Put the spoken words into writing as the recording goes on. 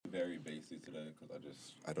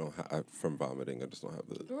because I don't have, from vomiting, I just don't have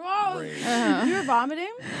the Gross. range. You were vomiting?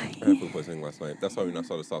 I had food poisoning last night. That's why when I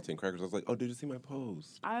saw the saltine crackers, I was like, oh, did you see my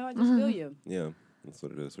post? I just feel you. Yeah, that's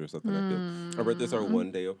what it is. We're so connected. Our birthdays are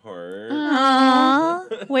one day apart.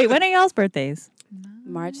 Aww. Wait, when are y'all's birthdays?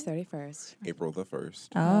 March 31st. April the 1st.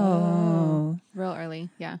 Oh. Real early.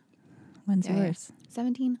 Yeah. When's Yeah, yours?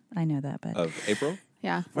 17. I know that, but Of April?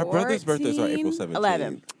 Yeah. My brother's birthdays are April 17th.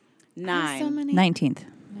 11. So 9. many. 19th.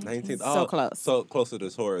 19th. So close. So closer to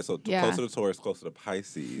Taurus. So Yeah. closer to Taurus, closer to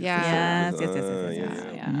Pisces. Yeah. Yes.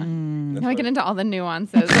 Yeah. That's Now I why- get into all the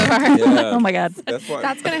nuances of our. Yeah. Oh my God. That's why.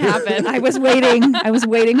 That's going to happen. I was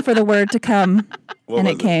waiting for the word to come, What and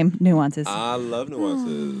was it came. Nuances. I love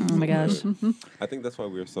nuances. Oh my gosh. I think that's why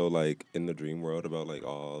we're so like in the dream world about like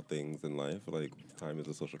all things in life. Like time is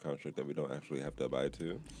a social construct that we don't actually have to abide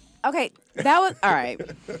to. Okay, that was all right.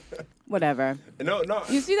 Whatever. No.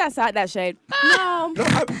 You see that shade? No.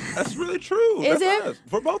 That's really true. Is That's it? us.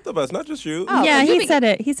 For both of us, not just you. Oh, Yeah, you he be- said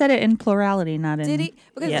it. He said it in plurality, not in. Did he?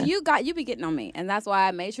 Because Yeah. you be getting on me, and that's why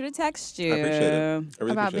I made sure to text you. I appreciate it. I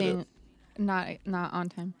really About appreciate being it. not on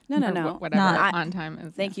time. No, no, Or no. Whatever Not- on time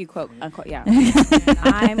is. Thank you, quote unquote. Yeah,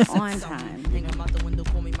 I'm on time. Hang 'em out the window,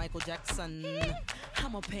 call me Michael Jackson.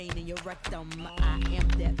 I'm a pain in your rectum. I am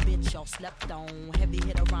that bitch y'all slept on. Heavy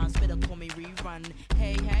hitter rhymes, spitter, call me rerun.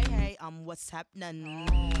 Hey, I'm what's happening.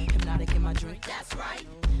 Hypnotic in my drink, that's right.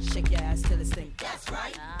 Shake your ass till it stink, that's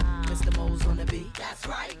right. Mr. Mo's on the beat, that's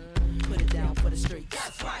right. Put it down for the streets,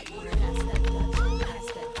 that's right. Pass that Dutch, pass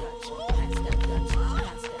that Dutch, pass that Dutch,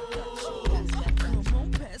 pass that Dutch, pass that Dutch. Come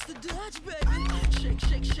on, pass the Dutch,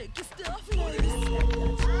 baby. Shake your stuff, ladies. Pass that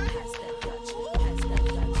Dutch, pass that Dutch, pass that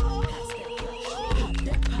Dutch, pass that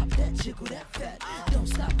Dutch. Pop that, jiggle that fat. Don't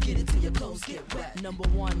stop, get it till your clothes get wet. Number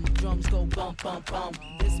one, drums go bump, bump, bump.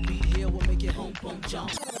 This beat here will make it boom, boom,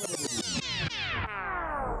 jump.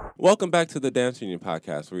 Welcome back to the Dance Union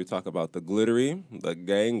Podcast, where we talk about the glittery, the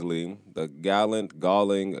gangly, the gallant,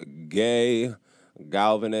 galling, gay,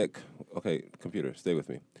 galvanic. Okay, computer, stay with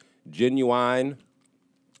me. Genuine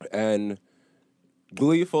and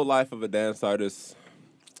gleeful life of a dance artist.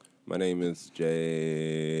 My name is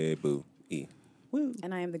J Boo E. Woo.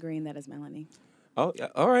 And I am the green that is Melanie. Oh, yeah.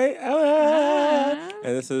 All right.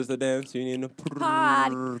 And this is the Dance Union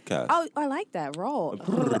podcast. Oh, I like that roll.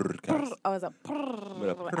 Podcast. Oh, it's a With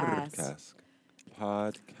a ass.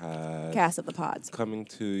 podcast. Cast of the pods. Coming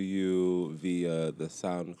to you via the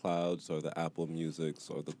SoundClouds or the Apple Musics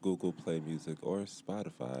or the Google Play Music or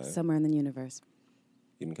Spotify. Somewhere in the universe.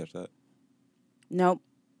 You didn't catch that? Nope.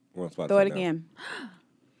 We're on Spotify Throw it now. again.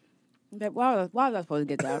 But why was I supposed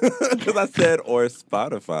to get that? Because I said or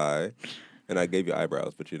Spotify, and I gave you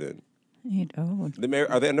eyebrows, but you didn't.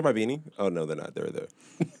 Are they under my beanie? Oh, no, they're not. They're there.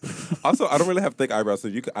 Also, I don't really have thick eyebrows,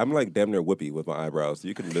 so I'm like damn near Whoopi with my eyebrows, so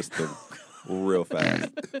you can miss them real fast.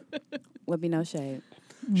 Would be no shade.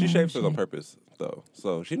 She shaves it on purpose, though,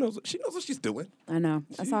 so she knows what she's doing. I know.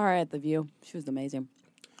 I saw her at the View. She was amazing.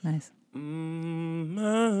 Nice. All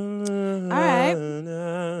right.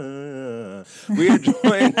 We are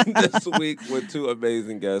joined this week with two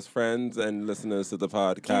amazing guests, friends and listeners to the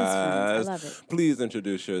podcast. Friends. I love it. Please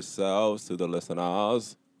introduce yourselves to the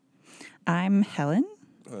listeners. I'm Helen.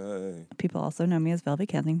 Hey. People also know me as Velvet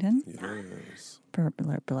Kensington, Yes.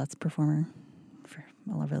 burlesque performer for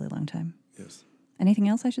a really long time. Yes. Anything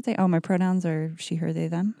else I should say? Oh, my pronouns are she, her, they,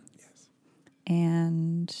 them. Yes.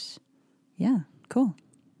 And yeah, cool.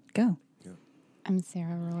 Go. I'm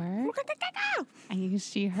Sarah Rohr. I use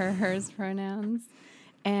she, her, hers pronouns.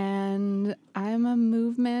 And I'm a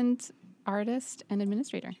movement artist and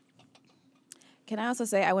administrator. Can I also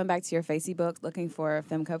say I went back to your Facebook looking for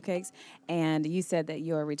Femme Cupcakes, and you said that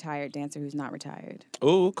you're a retired dancer who's not retired.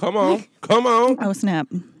 Oh, come on. Come on. Oh, snap.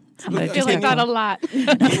 I feel like that a lot. You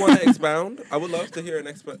want to expound? I would love to hear an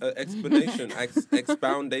explanation,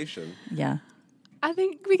 expoundation. Yeah. I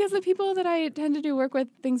think because the people that I tend to do work with,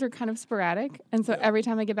 things are kind of sporadic. And so every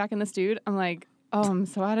time I get back in the studio, I'm like, oh, I'm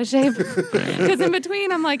so out of shape. Because in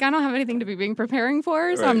between, I'm like, I don't have anything to be preparing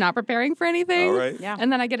for, so Right. I'm not preparing for anything. All right. Yeah.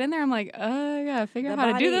 And then I get in there, I'm like, oh, I gotta figure out The how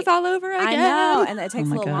to do body- this all over again. I know, and it takes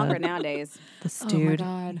my a little God. longer nowadays. The stewed.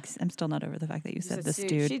 God. I'm still not over the fact that you said the She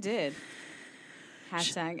stewed. did.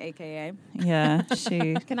 Hashtag AKA. Yeah,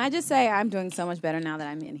 she. Can I just say I'm doing so much better now that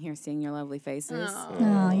I'm in here seeing your lovely faces? Oh,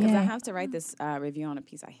 Because I yeah. have to write this review on a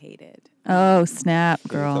piece I hated. Oh, snap,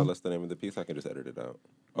 Can you tell girl. us the name of the piece? I can just edit it out.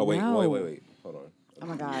 Oh, wait. No. Wait. Hold on. Oh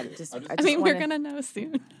my God! Just, I mean, we're gonna know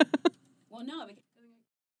soon. Well, no.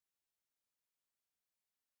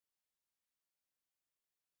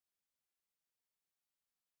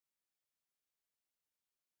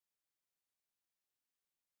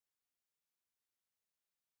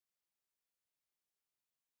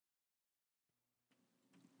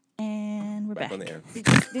 We're back back. on the air.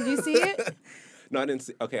 Did you see it? No, I didn't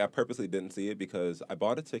see. Okay, I purposely didn't see it because I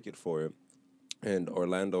bought a ticket for it, and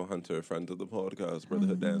Orlando Hunter, friend of the podcast,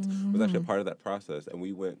 Brotherhood Dance, was actually a part of that process, and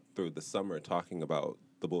we went through the summer talking about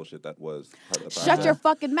the bullshit that was part of the process. Shut your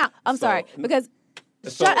fucking mouth. I'm So- sorry because So,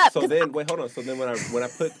 shut up. So 'cause then, wait, hold on. So then, when I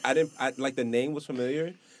put, I like the name was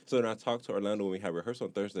familiar. So then I talked to Orlando when we had rehearsal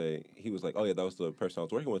on Thursday. He was like, "Oh yeah, that was the person I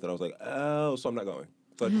was working with," and I was like, "Oh, so I'm not going."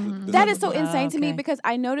 So I just that is decided so not to go. insane to me okay. because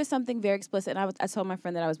I noticed something very explicit. And I told my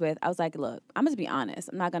friend that I was with, I was like, look, I'm just be honest.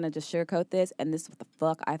 I'm not going to just sugarcoat this. And this is what the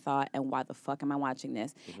fuck I thought. And why the fuck am I watching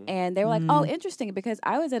this? And they were like, oh, interesting. Because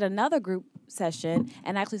I was at another group session.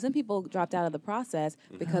 And actually, some people dropped out of the process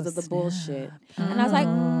because of the bullshit. And I was like,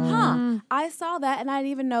 huh, I saw that. And I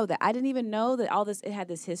didn't even know that. I didn't even know that all this, it had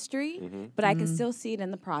this history. But I can still see it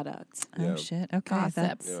in the product. Oh Yeah. shit. Okay. Gossip.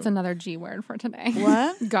 That's It's another G word for today.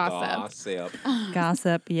 What? Gossip. Gossip.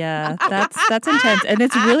 gossip. Yeah. That's intense. And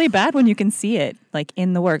it's really bad when you can see it like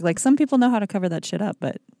in the work. Like some people know how to cover that shit up,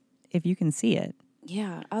 but if you can see it.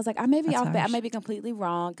 Yeah, I was like, I may be That's off, but I harsh. may be completely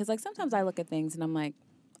wrong. Because like sometimes I look at things and I'm like,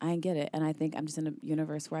 I ain't get it, and I think I'm just in a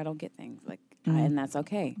universe where I don't get things, like, and that's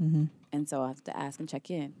okay. And so I have to ask and check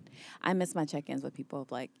in. I miss my check-ins with people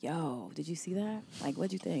of like, yo, did you see that? Like,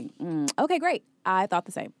 what'd you think? Okay, great. I thought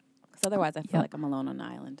the same. Because otherwise, I feel like I'm alone on the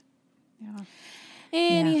island. Yeah.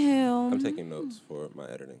 Anywho, I'm taking notes for my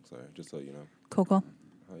editing. Sorry, just so you know Cool.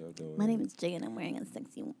 how y'all doing. my name is Jay, and I'm wearing a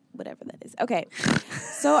sexy whatever that is. Okay,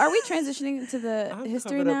 so are we transitioning into the I'm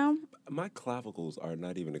history covered up. now? My clavicles are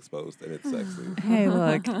not even exposed, and it's sexy. Hey,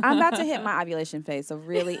 look. I'm about to hit my ovulation phase, so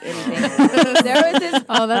really anything. There was this.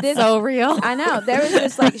 Oh, that's so real. I know. There was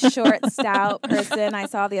this like short, stout person I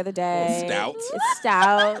saw the other day. Stout? It's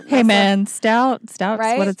stout. Hey man, stout's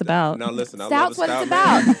Right? what it's about. Now listen, I Stout's love what a it's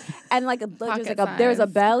stout man. about. And like, there was a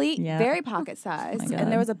size. belly, Yeah. very pocket size, my and God.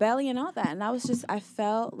 there was a belly and all that. And I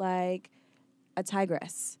felt like a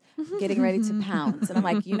tigress getting ready to pounce. And I'm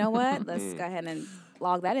like, you know what? Let's go ahead and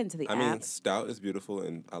log that into the I app. mean, stout is beautiful,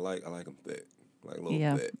 and I like them thick, like a little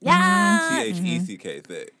Yeah. thick. Yeah. THECK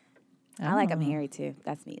thick. I like them hairy too.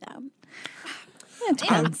 That's me though. It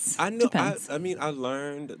depends. I know. Depends. I mean, I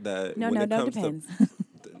learned that No, when no, it no, comes depends. to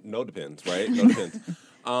no depends, right? No depends.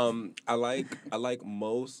 I like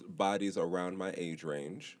most bodies around my age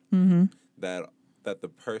range. That the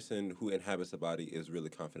person who inhabits the body is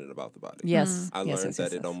really confident about the body. Yes. I Yes, learned yes, that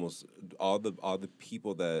yes, it yes. almost all the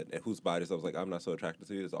people that whose bodies I was like I'm not so attracted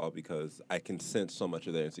to is all because I can sense so much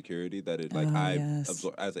of their insecurity that it like Oh, I yes.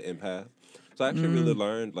 absorb as an empath. So I actually really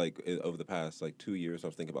learned like over the past like 2 years I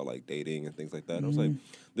was thinking about like dating and things like that. I was like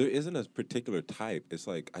there isn't a particular type. It's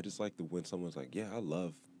like I just like when someone's like yeah I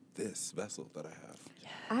love this vessel that I have.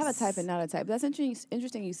 I have a type and not a type. That's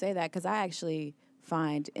interesting you say that because I actually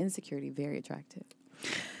find insecurity very attractive.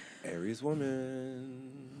 Aries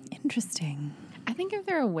woman. Interesting. I think if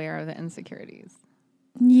they're aware of the insecurities.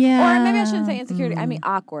 Yeah. Or maybe I shouldn't say insecurity. I mean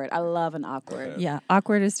awkward. I love an awkward. Yeah,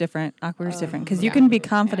 awkward is different. Awkward is different because you can be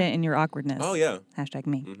confident in your awkwardness. Oh yeah. Hashtag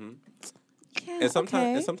me. Yeah, And sometimes,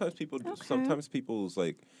 okay. and sometimes people, sometimes people's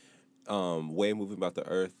like way of moving about the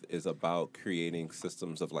earth is about creating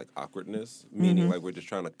systems of like awkwardness, meaning like we're just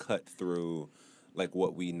trying to cut through like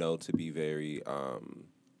what we know to be very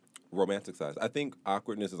romanticized. I think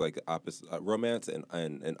awkwardness is like opposite. Romance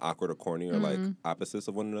and awkward or corny are like opposites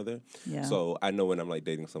of one another. Yeah. So I know when I'm like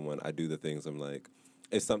dating someone, I do the things I'm like.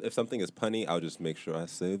 If something is punny, I'll just make sure I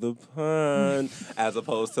say the pun, as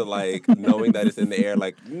opposed to like knowing that it's in the air.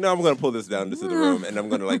 Like, no, I'm gonna pull this down into the room, and I'm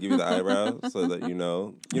gonna like give you the eyebrow so that you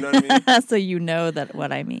know what I mean. So you know that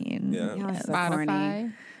what I mean. Yeah. Y'all Yes. so corny.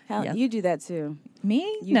 Spotify. Hell, Yeah. you do that too. Me?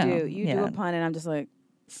 You no. do. You do Yeah. a pun, and I'm just like,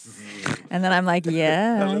 And then I'm like,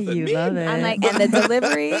 yeah, Listen, you me? love it. I'm like, and the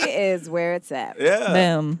delivery is where it's at. Yeah.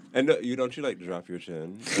 boom. And you don't like drop your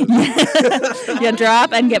chin? You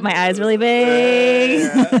drop and get my eyes really big.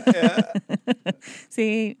 yeah.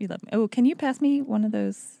 See, you love me. Oh, can you pass me one of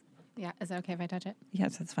those? Yeah, is it okay if I touch it?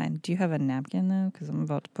 Yes, that's fine. Do you have a napkin though? Because I'm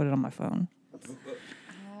about to put it on my phone.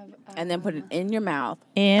 And then put it in your mouth.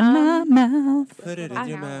 In my mouth. Put it in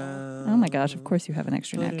your mouth. Oh my gosh! Of course you have an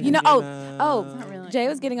extra napkin. You know, Not really. Jay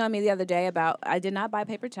was getting on me the other day about I did not buy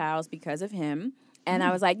paper towels because of him. And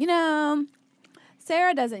I was like,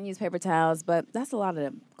 Sarah doesn't use paper towels, but that's a lot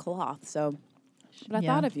of cloth. So, but I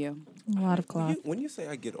Yeah. thought of you. A lot of cloth. When you say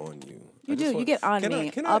I get on you, You I just do. You want- get on can me,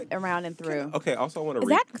 can up, around, and through. Okay. Also, I want to Is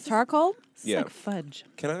read. that charcoal? It's Yeah. like fudge.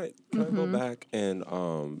 Can I go back and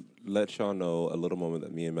let y'all know a little moment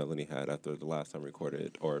that me and Melanie had after the last time we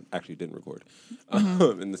recorded, or actually didn't record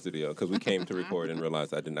in the studio because we came to record and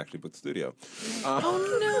realized I didn't actually book the studio.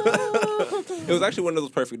 Oh no! It was actually one of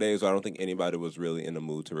those perfect days where I don't think anybody was really in the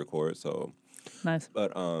mood to record. So Nice.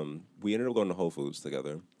 But we ended up going to Whole Foods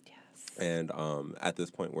together. And at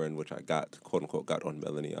this point where in which I got, quote unquote, got on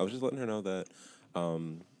Melanie, I was just letting her know that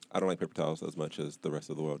I don't like paper towels as much as the rest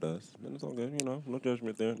of the world does. And it's all good, you know, no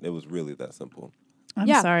judgment there. It was really that simple. I'm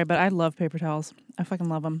Yeah. sorry, but I love paper towels. I fucking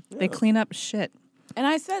love them. They clean up shit. And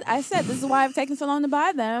I said, this is why I've taken so long to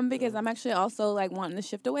buy them, because I'm actually also like wanting to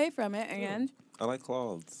shift away from it. And I like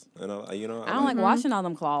cloths. And, I I don't like washing all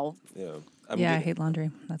them clothes, Yeah. I hate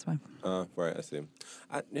laundry. That's why. Right, I see.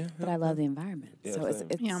 but I love the environment. Yeah, so it's same.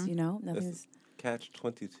 Yeah. you know, nothing's. Catch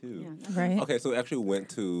 22. Yeah. Right. Okay, so we actually when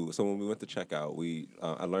we went to checkout,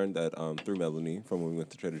 I learned that through Melanie from when we went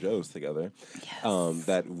to Trader Joe's together,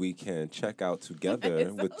 that we can check out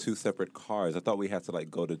together with two separate cards. I thought we had to like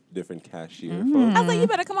go to different cashier folks. I was like, you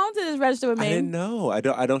better come on to this register with I me. didn't know. I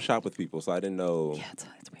don't shop with people, so I didn't know. Yeah,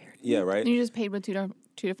 it's weird. Yeah, right. You just paid with two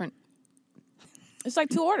different. It's like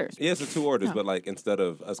 2 orders. Yeah, it's 2 orders, but like instead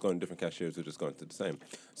of us going to different cashiers, we're just going to the same.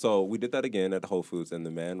 So we did that again at Whole Foods, and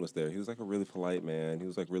the man was there. He was like a really polite man. He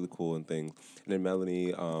was like really cool and things. And then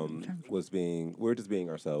Melanie we were just being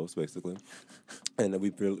ourselves basically, and then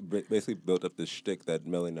we basically built up this shtick that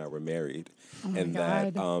Melanie and I were married, and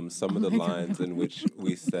that some of the lines in which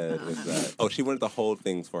we said was that she wanted to hold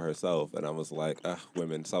things for herself, and I was like,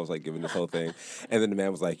 women. So I was like giving this whole thing, and then the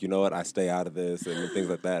man was like, you know what, I stay out of this and things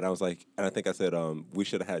like that. And I was like, and I think I said we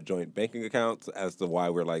should have had joint banking accounts as to why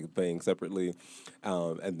we're like paying separately.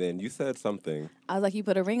 And then you said something. I was like, you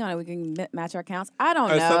put a ring on it, we can match our accounts. I don't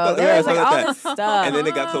know. Something- There was something like all like this that. stuff. And then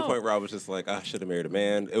it got to a point where I was just like, I should have married a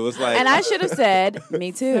man. It was like, And I should have said,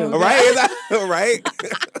 me too. right, right.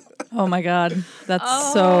 Oh my god,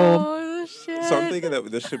 that's so. Oh shit! So I'm thinking that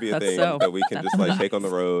this should be a That's thing so- that we can just like take on the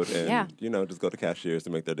road and Yeah. just go to cashiers to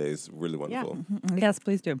make their days really wonderful. Yes,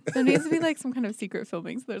 please do. There needs to be like some kind of secret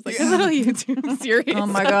filming. So there's like a little YouTube series. Oh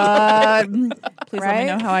my god! Please let Right? me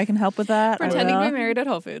know how I can help with that. I Pretending to will. be married at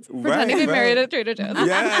Whole Foods. Right, Pretending to be right. married at Trader Joe's.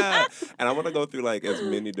 Yeah, and I want to go through like as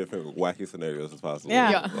many different wacky scenarios as possible.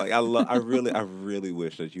 Yeah. Like I really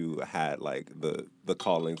wish that you had like the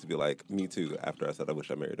calling to be like me too. After I said I wish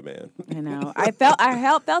I married a man. I know. I felt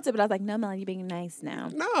it, but I was like, no, Melanie, you're being nice now.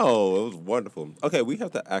 No, it was wonderful. Okay, we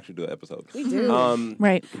have to actually do an episode. We do.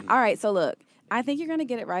 Right. All right, so look, I think you're going to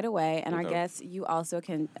get it right away, and I Okay. guess you also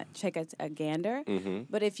can check a gander. Mm-hmm.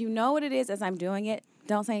 But if you know what it is as I'm doing it,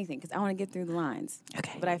 don't say anything, because I want to get through the lines.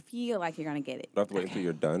 Okay. But I feel like you're going to get it. Do I have to wait until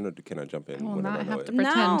you're done, or can I jump in? I will whenever not I know have it? to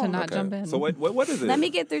pretend to No. not Okay. jump in. So what is it? Let me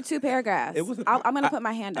get through 2 paragraphs. It wasn't. I'm going I- to put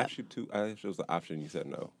my hand up. Actually, it was the option. You said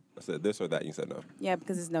no. I said this or that. And you said no. Yeah,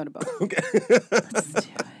 because it's no to both. Okay. Let's do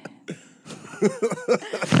it.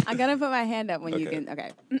 I'm going to put my hand up when you Okay. can.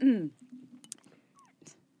 Okay.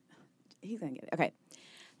 He's going to get it. Okay.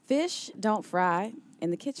 Fish don't fry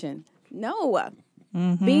in the kitchen. No.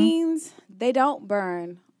 Beans, they don't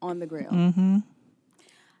burn on the grill.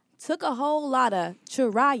 Took a whole lot of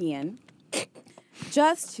trying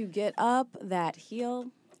just to get up that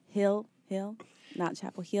hill, not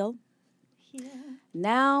Chapel Hill.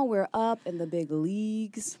 Now we're up in the big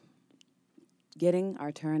leagues, getting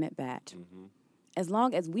our turn at bat. As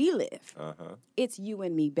long as we live, it's you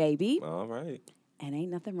and me, baby, All right. and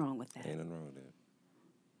ain't nothing wrong with that. Ain't nothing wrong with it.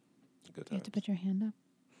 Good You have times. to put your hand up.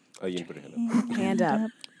 Oh, you didn't put your hand up. Hand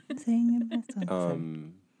up. Sing a best song.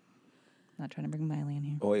 Um. Not trying to bring Miley in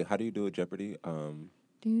here. Oh wait, how do you do it? Jeopardy.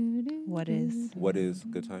 What is? What is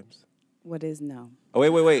good times? What is no? Oh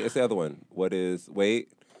wait. It's the other one. What is? Wait.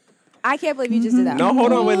 I can't believe you just did that. No,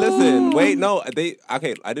 hold on. Wait, listen. Wait, no. Okay. I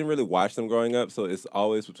didn't really watch them growing up, so it's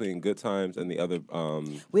always between Good Times and the other.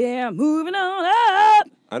 We're moving on up.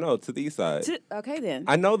 I know, to the east side. Okay, then.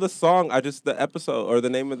 I know the song. The episode or the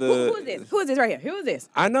name of the. Who is this? Who is this right here? Who is this?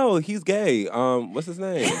 I know he's gay. What's his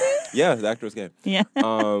name? Yeah, the actor is gay. Yeah.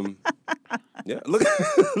 Yeah. Look.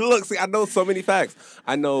 See, I know so many facts.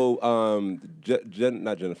 I know.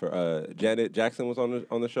 Not Jennifer. Janet Jackson was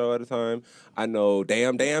on the show at the time. I know.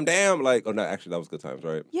 Damn. Like, oh no, actually, that was Good Times,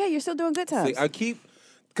 right? Yeah, you're still doing good times. See, I keep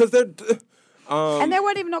because they're. And there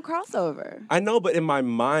wasn't even no crossover. I know, but in my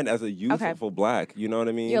mind, as a youthful black, you know what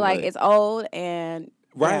I mean. You're like, it's old and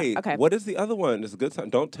right. Yeah, okay. What is the other one? It's a Good Time.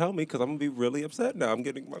 Don't tell me because I'm gonna be really upset now. I'm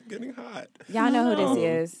getting hot. Y'all know who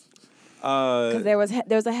this is. Because there was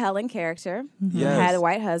a Helen character who Yes. had a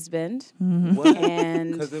white husband, What?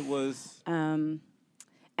 and Because it was and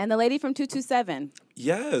the lady from 227.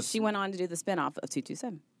 yes. She went on to do the spinoff of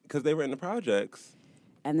 227, Because they were in the projects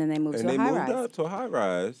and then they moved and to they a high moved rise. up to a high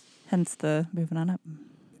rise. Hence the moving on up.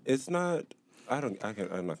 It's not. I'm not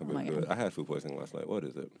gonna be my able to do it. I had food poisoning last night. What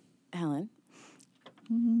is it? Helen,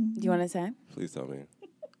 do you want to say? Please tell me.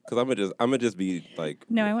 Because I'm gonna just be like,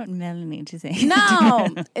 No, I want Melanie to say. No,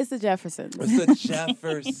 it's the Jeffersons. it's the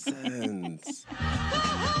Jeffersons.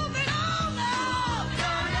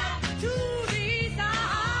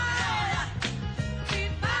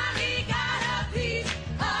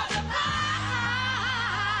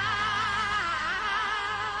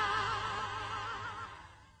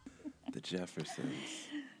 The Jeffersons.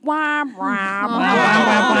 Wah, wah,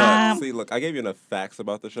 wah. See, look, I gave you enough facts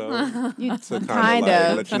about the show You to kind kind of like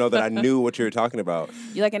of. let you know that I knew what you were talking about.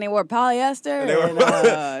 You like, and they wore polyester they were-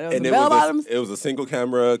 and And bell bottoms. it was a single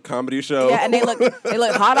camera comedy show. Yeah, and they look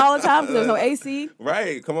hot all the time because there was no AC.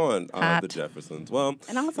 Right, come on, Hot. the Jeffersons. Well,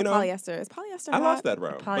 And also you know, polyester. Is polyester I hot? lost that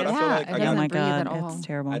round, but I feel Yeah, like it I Oh doesn't my breathe god, at all. it's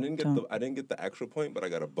terrible. I didn't Don't. get the actual point, but I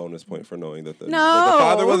got a bonus point for knowing that the No.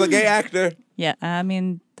 father was a gay actor. Yeah, I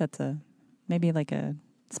mean that's maybe like a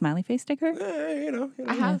smiley face sticker. You know.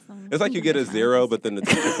 I have some. It's like you get a 0, but then the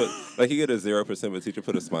teacher put you get a 0%, but the teacher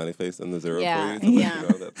put a smiley face in the 0 Yeah, for you. yeah. You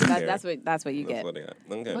know, that's That's what you That's get. what I got.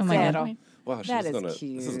 Okay. Oh my god. Zero. Wow, That is this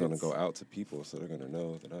is gonna cute. go out to people, so they're gonna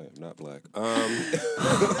know that I am not black.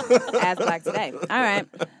 As black today. All right.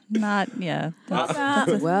 Not yeah.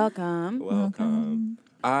 Welcome. Welcome.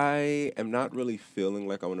 I am not really feeling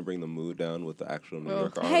like I want to bring the mood down with the actual New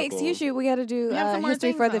York article. Hey, excuse you. We got to do We have some more history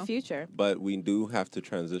things, for the though. future. But we do have to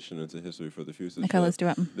transition into history for the future. Okay, let's do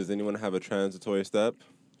it. Does anyone have a transitory step?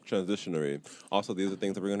 Transitionary. Also, these are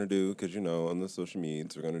things that we're going to do because, you know, on the social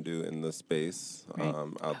medias, we're going to do in the space Right.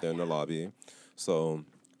 out there in the lobby. So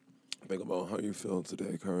think about how you feel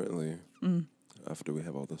today currently after we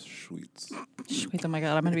have all the sweets. Sweet, oh my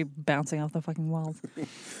god, I'm gonna be bouncing off the fucking walls.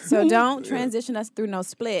 So don't transition us through no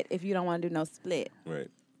split if you don't want to do no split. Right.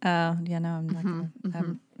 Yeah, no, I'm not gonna.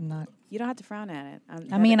 I'm not. You don't have to frown at it.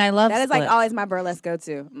 I mean, I love that is like split. always my burlesque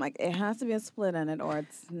go-to. I'm like, it has to be a split in it, or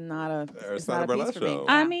it's not a. Or it's not a piece burlesque for me. show.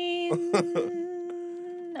 I mean,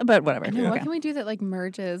 but whatever. No, Okay. what can we do that like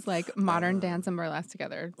merges like modern dance and burlesque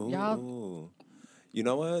together? Y'all, Ooh. You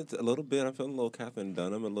know what? A little bit. I'm feeling a little Catherine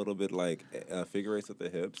Dunham, a little bit like figure eights at the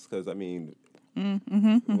hips, because I mean,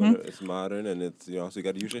 it's modern and it's you also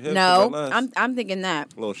got to use your hips. No, to burlesque. I'm thinking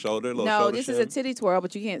that. Little shoulder, little No, shoulder. this is a shim. titty twirl,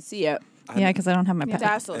 but you can't see it. Yeah, because I don't have my Yeah, pet.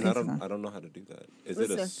 tassel. And I don't know how to do that. Is it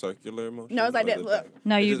a Listen. circular motion? No, it's like or is that. it Look. back-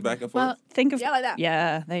 No, it's you- just back and forth. Well, think of Yeah, like that.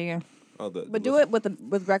 Yeah, there you go. But do it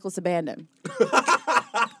with reckless abandon.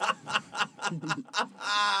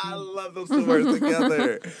 I love those two words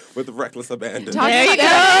together with reckless abandon. There you go.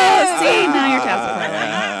 See, now you're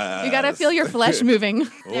tassel. you gotta feel your flesh moving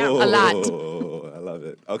a lot. Oh, I love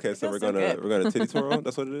it. Okay, so Feels we're so good. gonna titty twirl.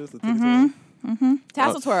 That's what it is. The titty twirl.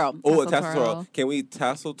 Tassel twirl. Oh, a Tassel tassel twirl. twirl. Can we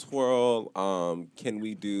tassel twirl? Can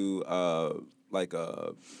we do like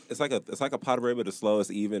a? It's like a pottery, but the slowest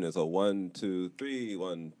even is a 1, 2, 3,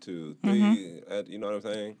 1, 2, 3. You know what I'm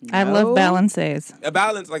saying? I love No. balances. A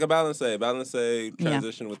balance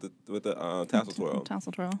transition with the tassel twirl.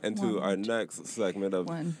 Tassel twirl. Into our next segment of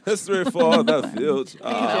One. history for the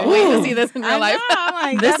future. Wait to see this in real life.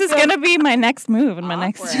 This is gonna be my next move and my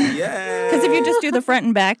next. Yeah. Because if you just do the front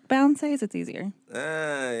and back balances, it's easier.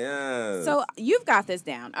 Yeah. So you've got this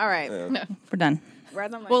down. All right. Yeah. We're done.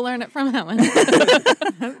 Rather than We'll learn it from Helen.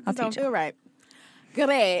 I'll don't teach you. feel right.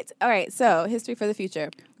 Great. All right. So history for the future.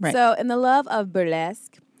 Right. So in the love of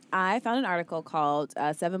burlesque, I found an article called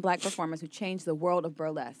 7 Black Performers Who Changed the World of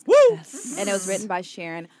Burlesque. Woo! And it was written by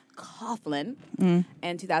Sharon Coughlin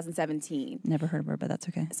in 2017. Never heard of her, but that's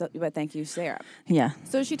okay. So, but thank you, Sarah. Yeah.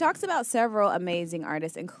 So she talks about several amazing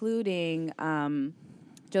artists, including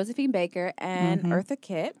Josephine Baker and Eartha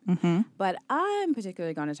Kitt. But I'm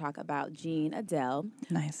particularly going to talk about Jean Adele.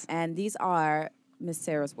 Nice. And these are Miss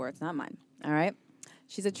Sarah's words, not mine. All right?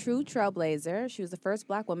 She's a true trailblazer. She was the first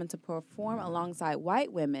black woman to perform alongside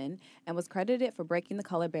white women and was credited for breaking the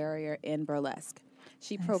color barrier in burlesque.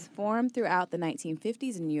 She performed throughout the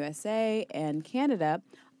 1950s in USA and Canada,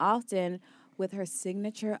 often with her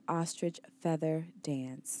signature ostrich feather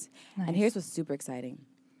dance. And here's what's super exciting.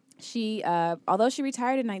 She, although she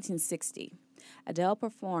retired in 1960, Adele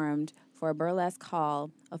performed for a burlesque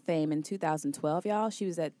hall of fame in 2012. Y'all, she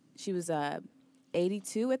was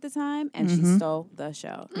 82 at the time, and she stole the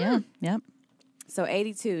show. Yeah. Yep. So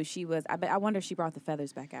 82, she was. I wonder if she brought the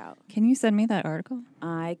feathers back out. Can you send me that article?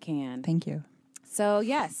 I can. Thank you. So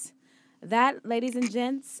yes, that, ladies and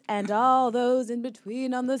gents, and all those in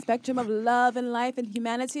between on the spectrum of love and life and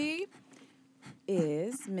humanity,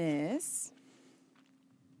 is Miss.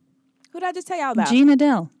 Who did I just tell y'all about? Jean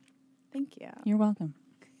Adele. Thank you. You're welcome.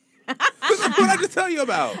 What did I just tell you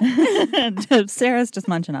about? Sarah's just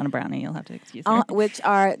munching on a brownie. You'll have to excuse her. Which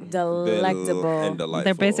are delectable. And delightful.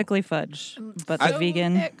 They're basically fudge, but I- the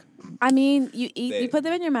vegan. I mean, you eat, They- you put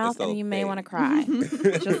them in your mouth, it's and you may thing. want to cry.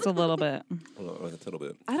 Just a little bit. Like a little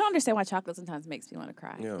bit. I don't understand why chocolate sometimes makes me want to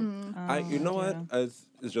cry. Yeah. Oh, You know what? yeah.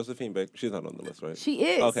 Is Josephine Baker? She's not on the list, right? She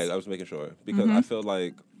is. Okay, I was making sure because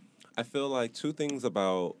I feel like two things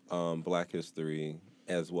about Black history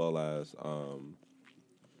as well as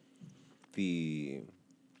the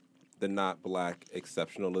not Black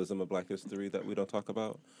exceptionalism of Black history that we don't talk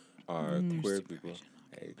about are queer people.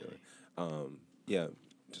 Hey, good. Yeah,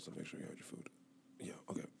 just to make sure you had your food. Yeah,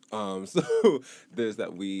 okay. So there's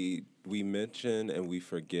that we mention and we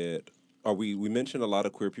forget, or we mention a lot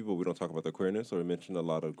of queer people. We don't talk about their queerness, or we mention a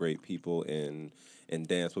lot of great people in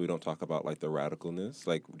dance, but we don't talk about like the radicalness.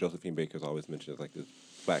 Like Josephine Baker's always mentioned as like this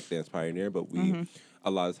Black dance pioneer, but we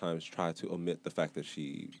a lot of times try to omit the fact that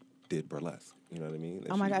she did burlesque. You know what I mean?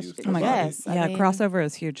 That Oh my she gosh, used yes. her body. I Yeah, mean- crossover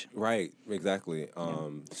is huge. Right, exactly.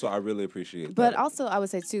 So I really appreciate But that. also, I would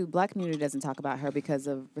say too, Black community doesn't talk about her because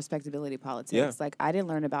of respectability politics. Yeah. Like I didn't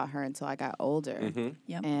learn about her until I got older,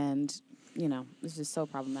 Yep. and you know, it's just so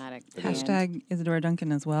problematic. And- Hashtag Isadora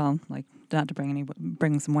Duncan as well. Like, not to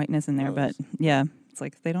bring some whiteness in there, No, but yeah, it's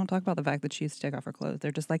like they don't talk about the fact that she used to take off her clothes.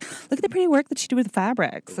 They're just like, look at the pretty work that she did with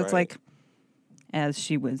fabrics. It's Right. like, as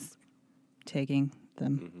she was taking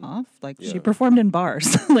them off, like Yeah. she performed in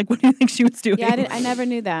bars. Like, what do you think she was doing? Yeah, I never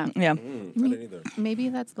knew that. Yeah. I didn't either. Maybe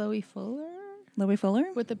that's Loie Fuller Loie Fuller.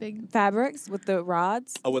 with the big. Fabrics with the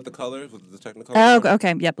rods. Oh, with the colors, with the technical. Oh,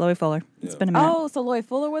 okay. Yep, Loie Fuller. It's Yeah. been a minute. Oh, so Loie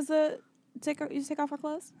Fuller was a you take off her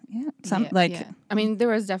clothes? Yeah. Some Yeah, like yeah. I mean, there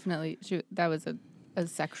was definitely that was a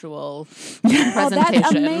sexual Oh, presentation.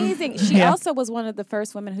 that's amazing. She Yeah. also was one of the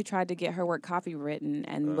first women who tried to get her work copywritten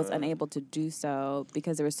and was unable to do so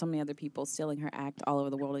because there were so many other people stealing her act all over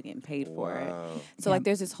the world and getting paid for it. Wow. So like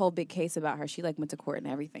there's this whole big case about her. She like went to court and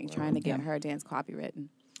everything trying to get her dance copywritten.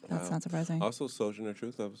 that's not surprising. Also, Sojourner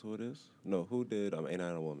Truth, that was who it is? No, who did Ain't I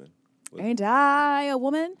a Woman? Was- Ain't I a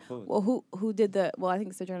woman? Who? Well, who did the? Well, I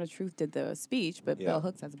think Sojourner Truth did the speech, but Yeah. Bell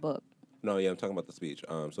Hooks has a book. No, yeah, I'm talking about the speech.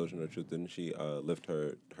 Sojourner Truth, didn't she lift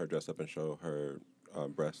her dress up and show her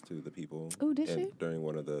breast to the people? Ooh, did she? During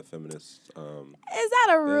one of the feminist. Is that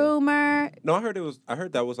a rumor? No, I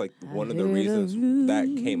heard that was like one of the reasons that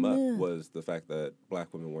came up was the fact that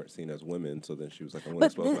Black women weren't seen as women. So then she was like, I'm going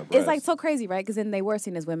to But expose my breast. it's like so crazy, right? Because then they were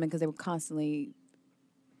seen as women because they were constantly.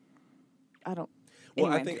 I don't. Well,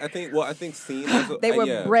 anyway. I think seen as a, They were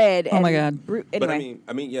yeah. bred. Oh my and God. Anyway, But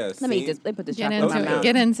I mean, yeah. let me seen- just put this Get chocolate in into my Okay. it. mouth.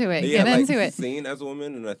 Get into it. Yeah, Get like, into it. Seen as a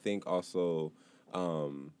woman, and I think also,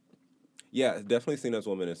 yeah, definitely seen as a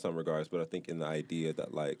woman in some regards. But I think in the idea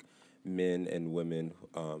that like men and women,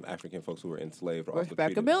 African folks who were enslaved, are also treated,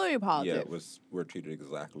 Respectability yeah, politics. were treated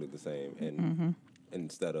exactly the same, and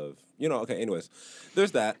instead of okay. Anyways,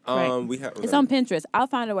 there's that. Right. We have It's on Pinterest. I'll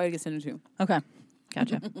find a way to send it to you. Okay.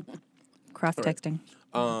 Gotcha. Cross texting.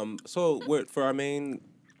 So for our main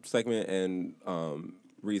segment and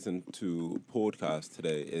reason to podcast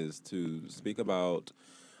today is to speak about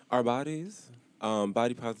our bodies.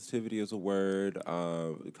 Body positivity is a word.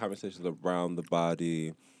 Conversations around the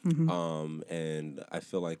body. And I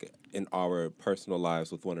feel like in our personal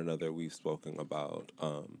lives with one another, we've spoken about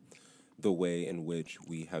the way in which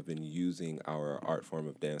we have been using our art form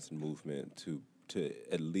of dance and movement to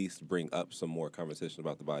at least bring up some more conversation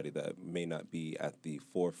about the body that may not be at the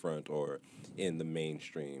forefront or in the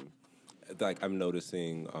mainstream. Like I'm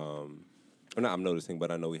noticing, or not I'm noticing,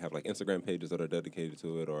 but I know we have like Instagram pages that are dedicated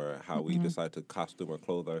to it, or how we decide to costume or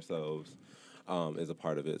clothe ourselves is a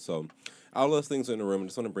part of it. So all those things are in the room. I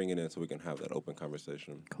just want to bring it in so we can have that open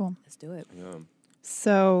conversation. Cool. Let's do it. Yeah.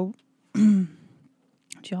 So,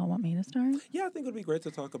 do y'all want me to start? Yeah, I think it would be great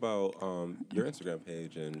to talk about your Instagram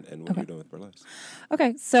page and what you're doing with burlesque.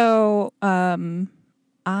 Okay, so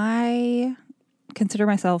I consider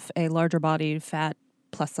myself a larger bodied, fat,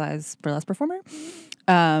 plus size burlesque performer.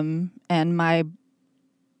 And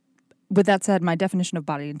with that said, my definition of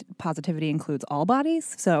body positivity includes all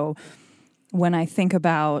bodies. So when I think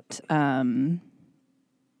about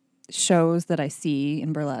shows that I see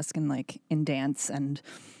in burlesque and like in dance and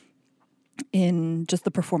in just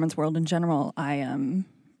the performance world in general,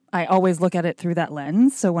 I always look at it through that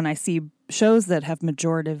lens. So when I see shows that have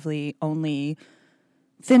majoritively only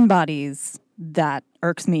thin bodies, that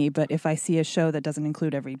irks me. But if I see a show that doesn't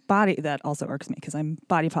include every body, that also irks me because I'm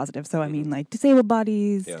body positive. So I mean like disabled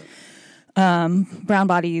bodies, brown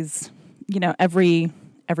bodies, every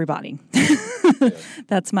body.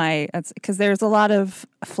 That's because there's a lot of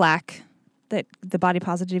flack that the body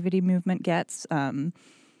positivity movement gets,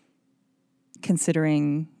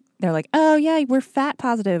 considering they're like, oh yeah, we're fat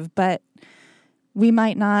positive, but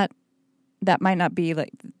that might not be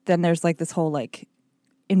like, then there's like this whole like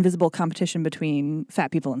invisible competition between fat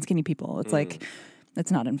people and skinny people. It's like,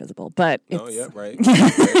 it's not invisible, but No, it's, yeah, right.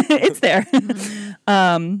 it's there.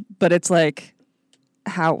 But it's like,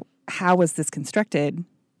 how was this constructed?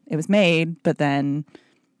 It was made, but then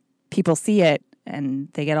people see it and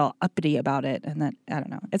they get all uppity about it. And that, I don't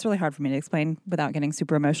know. It's really hard for me to explain without getting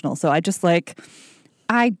super emotional. So I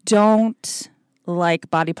don't like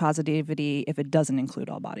body positivity if it doesn't include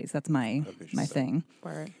all bodies. That's my thing.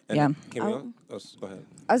 Word. And Yeah. Camille, go ahead.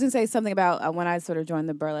 I was going to say something about when I sort of joined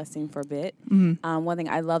the burlesque scene for a bit. One thing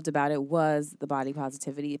I loved about it was the body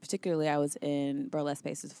positivity. Particularly, I was in burlesque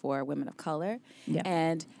spaces for women of color. Yeah.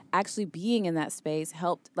 And actually being in that space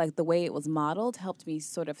helped, like the way it was modeled, helped me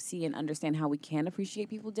sort of see and understand how we can appreciate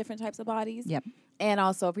people with different types of bodies. Yep. And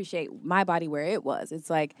also appreciate my body where it was. It's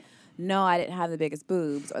like, no, I didn't have the biggest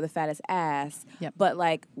boobs or the fattest ass. Yep. But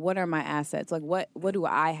like, what are my assets? Like, what do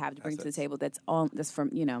I have to bring to the table that's from,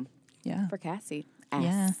 Yeah. for Cassie?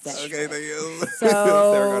 Yeah. Assets. Okay, thank you. So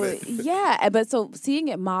Sarah got it. yeah, but so seeing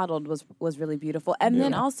it modeled was really beautiful, and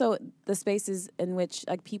then also the spaces in which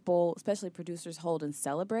like people, especially producers, hold and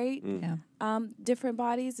celebrate Yeah. different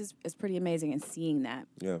bodies is pretty amazing, and seeing that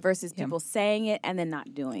Yeah. versus people saying it and then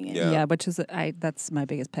not doing it. Yeah. Yeah, which is that's my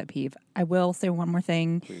biggest pet peeve. I will say one more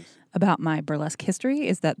thing Please. about my burlesque history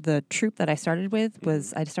is that the troupe that I started with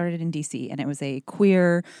was I started in DC, and it was a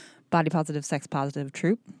queer, body positive, sex positive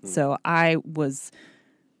troupe. So I was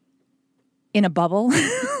in a bubble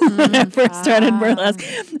when I first started burlesque.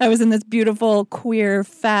 I was in this beautiful, queer,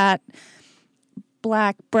 fat,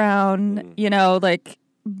 black, brown, like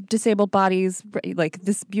disabled bodies, like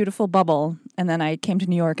this beautiful bubble. And then I came to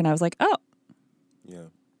New York and I was like, oh, Yeah.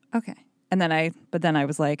 okay. And then I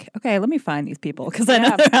was like, okay, let me find these people because I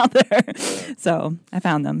know they're out there. So I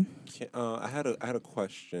found them. I had a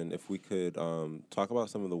question. If we could talk about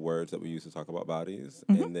some of the words that we use to talk about bodies,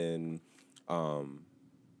 and then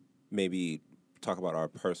maybe talk about our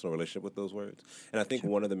personal relationship with those words. And I think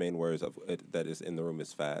one of the main words of it that is in the room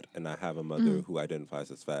is fat. And I have a mother who identifies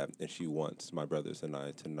as fat, and she wants my brothers and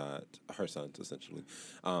I to not, her sons essentially,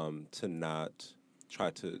 to not try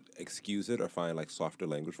to excuse it or find like softer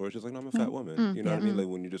language for it. She's like, no, I'm a fat woman. You know what I mean? Like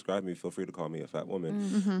when you describe me, feel free to call me a fat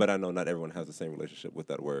woman. But I know not everyone has the same relationship with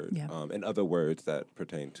that word. Yeah. And other words that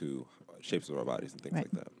pertain to shapes of our bodies and things Right.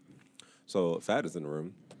 like that. So fat is in the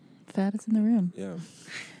room. Fat is in the room. Yeah.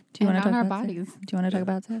 Do you And want to on talk our about bodies. Sarah? Do you want to talk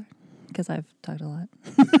about Sarah? Because I've talked a lot.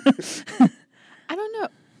 I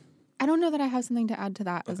don't know that I have something to add to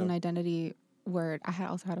that as an identity word. I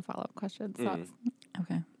also had a follow-up question. So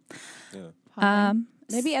Okay. Yeah.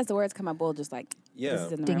 Maybe as the words come up, we'll just like Yeah. this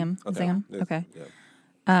is in the Ding room. him. Zing him. Yes. Okay.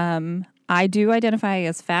 Yeah. I do identify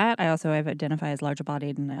as fat. I also identify as larger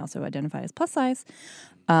bodied, and I also identify as plus size.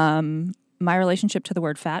 My relationship to the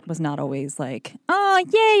word fat was not always like, oh,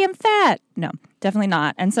 yay, I'm fat. No, definitely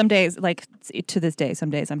not. And some days, like to this day, some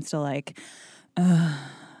days I'm still like,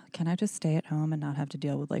 can I just stay at home and not have to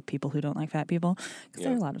deal with like people who don't like fat people? Because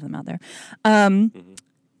there are a lot of them out there.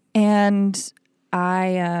 And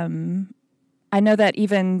I know that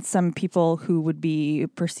even some people who would be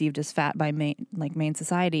perceived as fat by main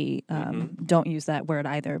society don't use that word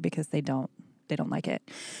either because they don't like it.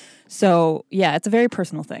 So yeah, it's a very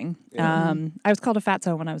personal thing. I was called a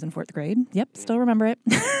fatso when I was in 4th grade. Yep, still remember it.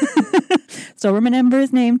 Still remember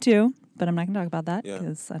his name too, but I'm not going to talk about that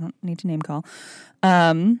because I don't need to name call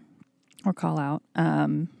or call out.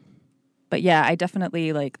 But yeah, I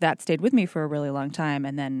definitely like that stayed with me for a really long time.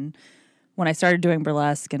 And then when I started doing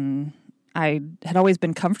burlesque, and I had always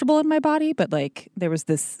been comfortable in my body, but like there was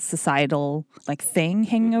this societal like thing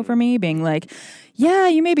hanging over me, being like, yeah,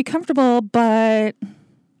 you may be comfortable, but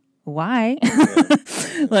why?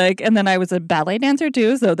 Like, and then I was a ballet dancer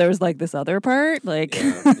too, so there was like this other part, like,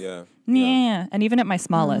 Yeah. And even at my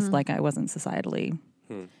smallest, like I wasn't societally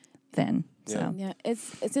thin. So Yeah,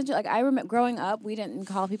 it's interesting. Like I remember growing up, we didn't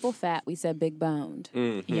call people fat; we said big boned.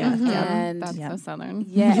 yeah, And that's so southern.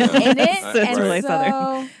 yeah, and It's really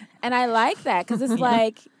southern. And I like that because it's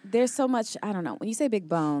like there's so much. I don't know. When you say big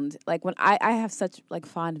boned, like when I have such like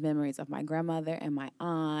fond memories of my grandmother and my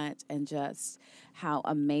aunt, and just how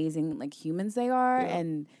amazing like humans they are,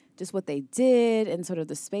 and just what they did, and sort of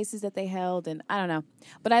the spaces that they held, and I don't know.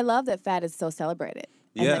 But I love that fat is so celebrated.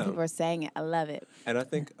 And that people are saying it. I love it. And I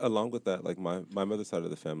think along with that, like my mother's side of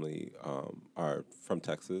the family are from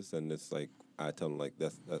Texas, and it's like I tell them like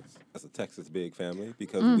that's a Texas big family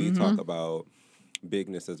because we talk about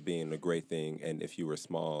bigness as being a great thing, and if you were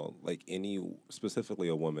small, like specifically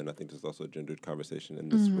a woman, I think there's also a gendered conversation in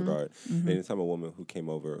this regard. Anytime a woman who came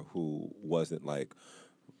over who wasn't like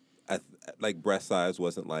like breast size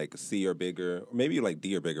wasn't like C or bigger, or maybe like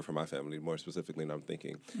D or bigger for my family, more specifically. And I'm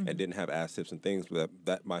thinking, and didn't have ass tips and things, but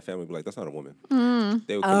that my family would be like, that's not a woman.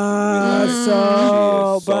 They would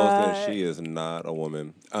so thin. She is not a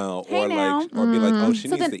woman. Or now. or be like, oh, she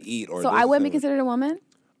So needs then- to eat. Or So this I wouldn't be and that. considered a woman?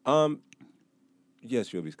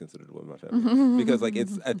 Yes, you'll be considered a woman in my family because like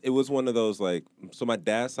it was one of those like, so my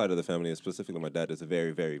dad's side of the family, and specifically my dad, is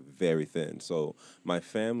very, very, very thin. So my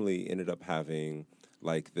family ended up having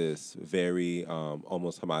like this very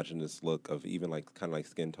almost homogenous look of even like kind of like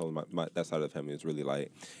skin tone. That side of the family is really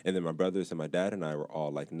light, and then my brothers and my dad and I were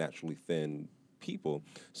all like naturally thin people.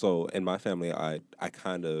 So in my family, I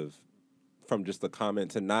kind of, from just the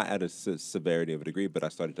comments, and not at a severity of a degree, but I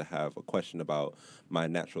started to have a question about my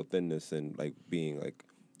natural thinness and like being like,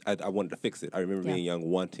 I wanted to fix it. I remember being young,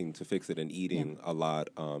 wanting to fix it and eating a lot,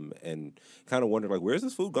 and kind of wondered like, where's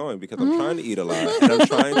this food going? Because I'm trying to eat a lot, and I'm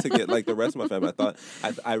trying to get like the rest of my family.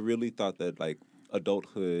 I really thought that like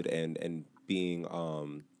adulthood and being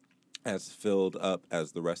as filled up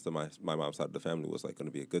as the rest of my mom's side of the family was like going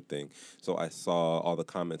to be a good thing. So I saw all the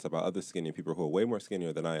comments about other skinny people who are way more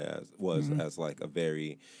skinnier than I was as like a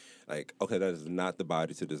very like, okay, that is not the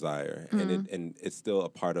body to desire. And it's still a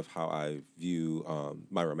part of how I view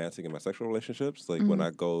my romantic and my sexual relationships. Like when I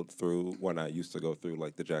used to go through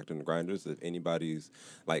like the Jacked and the Grinders, if anybody's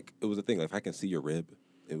like, it was a thing, like if I can see your rib,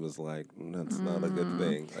 it was like, that's not a good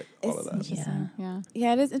thing. Like all of that.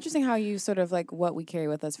 Yeah, it is interesting how you sort of like what we carry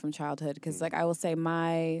with us from childhood. Because like I will say,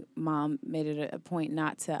 my mom made it a point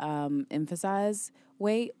not to emphasize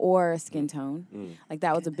weight or skin tone. Like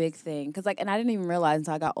that was a big thing. Because like, and I didn't even realize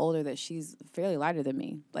until I got older that she's fairly lighter than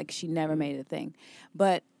me. Like she never made it a thing.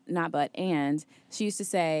 And she used to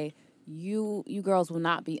say, you girls will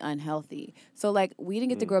not be unhealthy. So like we didn't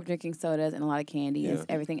get to grow up drinking sodas and a lot of candy and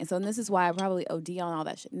everything. And so this is why I probably OD on all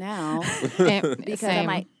that shit now. Because I'm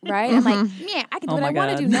like, right? I'm like, yeah, I can do what I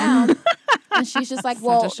want to do now. And she's just like,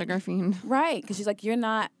 well, Such a sugar fiend. right. Because she's like,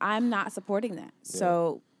 I'm not supporting that.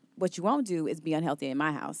 So what you won't do is be unhealthy in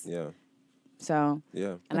my house. Yeah. So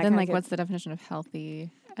Yeah. But then, like, what's the definition of healthy?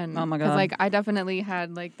 And Oh my 'cause, God. like, I definitely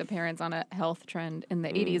had like the parents on a health trend in the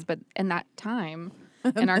 80s, but in that time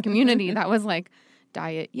in our community, that was like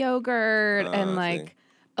diet yogurt and like see.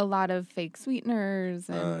 a lot of fake sweeteners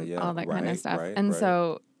and all that kind of stuff. right, and right.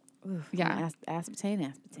 so, yeah,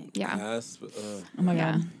 aspartame. yeah. Oh my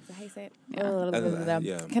Yeah. God. Is that how you say it? Yeah.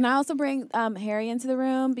 Yeah. Can I also bring Harry into the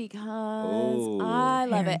room because I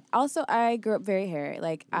love Harry. it. Also, I grew up very hairy.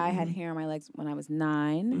 Like I had hair on my legs when I was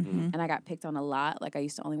 9, and I got picked on a lot. Like I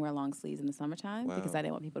used to only wear long sleeves in the summertime because I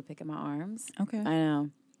didn't want people to pick at my arms. Okay. I know.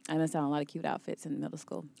 I missed out on a lot of cute outfits in middle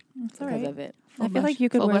school because of it. I feel like you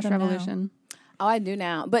could Full wear bush them now. revolution. Oh, I do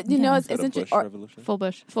now. But you know, it's Is that a interesting. Bush revolution?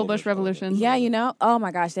 Full bush revolution. Yeah, you know. Oh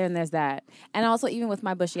my gosh, there's that. And also even with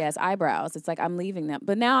my bushy ass eyebrows, it's like I'm leaving them.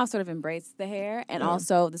 But now I've sort of embraced the hair. And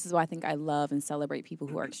also this is why I think I love and celebrate people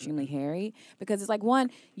who are extremely hairy. Because it's like, one,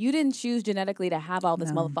 you didn't choose genetically to have all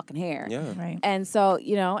this motherfucking hair. Yeah. Right. And so,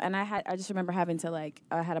 you know, and I just remember having to like,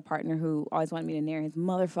 I had a partner who always wanted me to nair his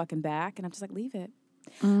motherfucking back. And I'm just like, leave it.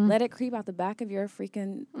 Let it creep out the back of your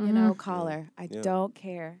freaking, you know, collar. I don't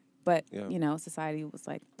care. But, you know, society was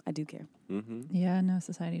like, I do care. Yeah, no,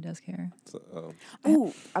 society does care. So,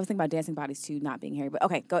 Ooh, I was thinking about dancing bodies too, not being hairy. But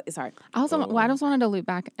okay, go. Sorry. I also, I just wanted to loop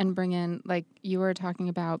back and bring in, like, you were talking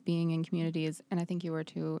about being in communities, and I think you were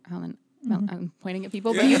too, Helen. I'm pointing at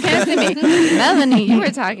people, but you can't see me. Melanie, you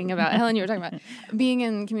were talking about, Helen, you were talking about being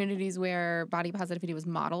in communities where body positivity was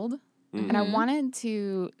modeled. And I wanted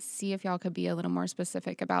to see if y'all could be a little more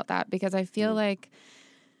specific about that, because I feel like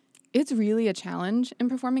it's really a challenge in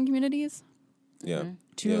performing communities yeah.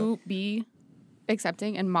 to be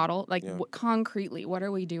accepting and model, like concretely, what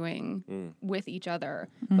are we doing with each other,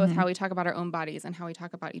 both how we talk about our own bodies and how we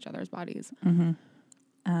talk about each other's bodies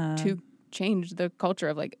to change the culture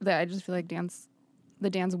of like that. I just feel like the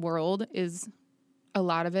dance world is a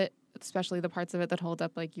lot of it, especially the parts of it that hold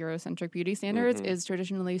up like Eurocentric beauty standards, is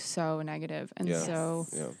traditionally so negative and so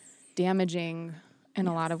damaging in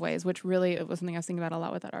a lot of ways, which really it was something I was thinking about a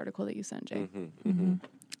lot with that article that you sent, Jay.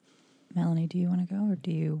 Melanie, do you want to go or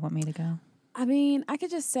do you want me to go? I mean, I could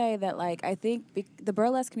just say that, like, I think the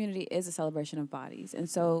burlesque community is a celebration of bodies. And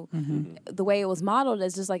so the way it was modeled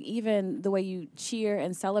is just, like, even the way you cheer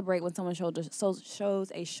and celebrate when someone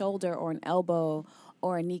shows a shoulder or an elbow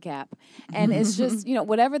or a kneecap. And it's just, you know,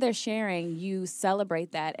 whatever they're sharing, you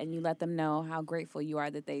celebrate that and you let them know how grateful you are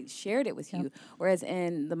that they shared it with you. Whereas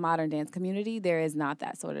in the modern dance community, there is not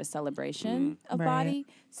that sort of celebration of Right. body.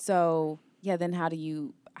 So, yeah, then how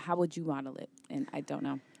would you model it? And I don't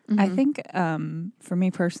know. I think for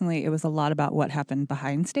me personally, it was a lot about what happened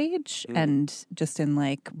behind stage and just in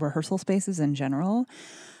like rehearsal spaces in general.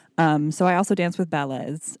 So I also danced with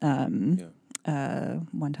ballets one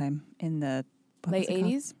time in the late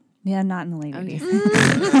 80s. Yeah, not in the late 80s.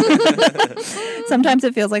 Sometimes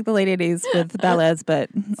it feels like the late 80s with ballets,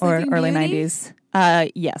 but or Sleeping early Beauty?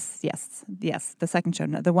 90s. Yes. The second show,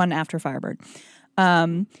 no, the one after Firebird.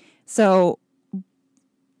 So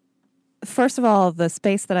first of all, the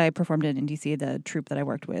space that I performed in DC, the troupe that I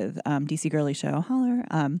worked with, DC Girly Show, holler.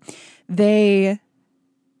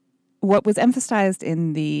 What was emphasized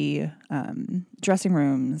in the dressing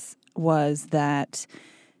rooms was that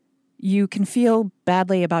you can feel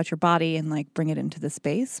badly about your body and like bring it into the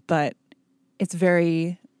space, but it's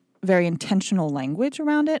very, very intentional language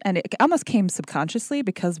around it. And it almost came subconsciously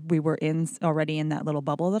because we were already in that little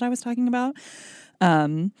bubble that I was talking about.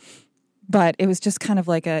 But it was just kind of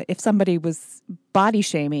like if somebody was body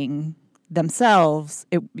shaming themselves,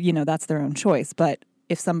 that's their own choice. But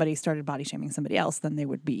if somebody started body shaming somebody else, then they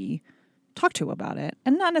would be talked to about it.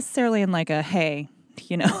 And not necessarily in like a, hey,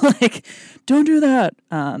 like, don't do that.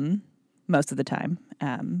 Most of the time.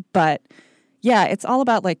 But yeah, it's all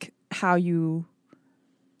about like how you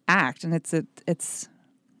act. And it's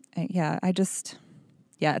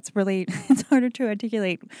really, it's harder to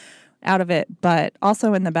articulate out of it. But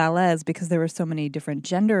also in the ballets, because there were so many different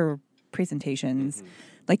gender presentations,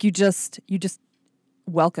 like you just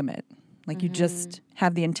welcome it. Like you just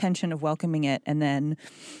have the intention of welcoming it. And then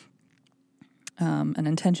an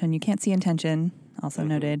intention, you can't see intention, also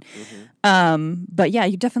noted. But yeah,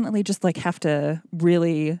 you definitely just like have to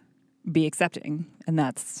really be accepting. And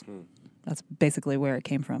that's basically where it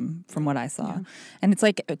came from what I saw. Yeah. And it's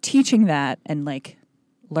like teaching that and like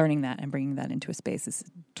learning that and bringing that into a space is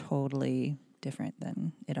totally different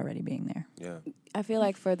than it already being there. Yeah. I feel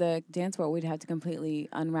like for the dance world, we'd have to completely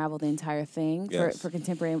unravel the entire thing for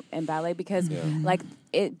contemporary and ballet because like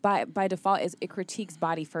it by default it critiques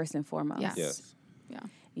body first and foremost. Yes.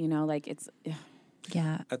 Yeah. Like it's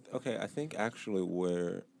I think actually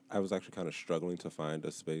where I was actually kind of struggling to find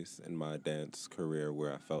a space in my dance career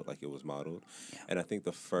where I felt like it was modeled. Yeah. And I think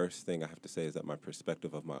the first thing I have to say is that my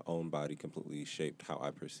perspective of my own body completely shaped how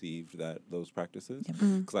I perceived those practices.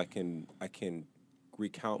 Because I can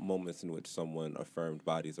recount moments in which someone affirmed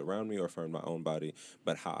bodies around me or affirmed my own body,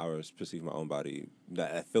 but how I was perceiving my own body,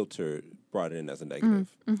 that filter brought it in as a negative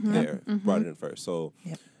brought it in first. So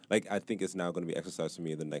like, I think it's now going to be exercise for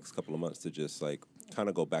me in the next couple of months to just, like, kind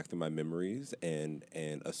of go back through my memories and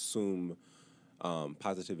assume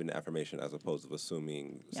positive and affirmation as opposed to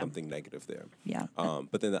assuming something negative there. Yeah.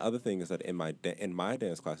 But then the other thing is that in my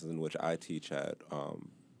dance classes in which I teach at,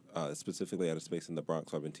 specifically at a space in the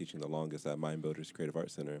Bronx, I've been teaching the longest at Mind Builders Creative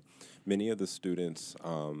Arts Center, many of the students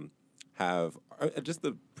have just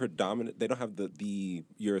the predominant, they don't have the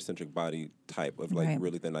Eurocentric body type of like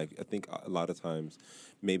really thin. Like I think a lot of times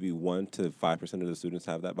maybe 1 to 5% of the students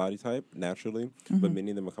have that body type naturally, but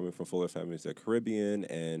many of them are coming from fuller families. They're Caribbean,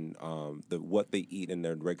 and what they eat in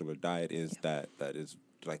their regular diet is that is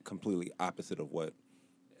like completely opposite of what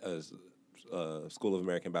School of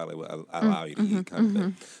American Ballet will allow you to eat kind of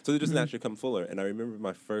thing. So they just naturally come fuller. And I remember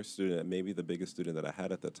my first student, maybe the biggest student that I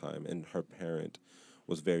had at the time, and her parent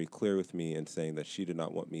was very clear with me in saying that she did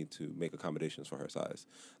not want me to make accommodations for her size.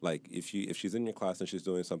 Like, if she's in your class and she's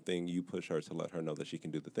doing something, you push her to let her know that she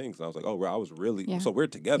can do the things. And I was like, oh, well, I was really, so we're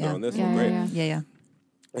together on this one, great. Yeah.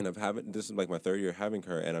 And this is like my third year having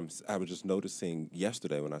her, and I was just noticing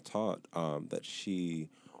yesterday when I taught that she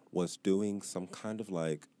was doing some kind of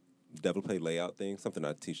like devil play layout thing, something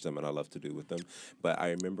I teach them and I love to do with them. But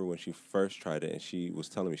I remember when she first tried it and she was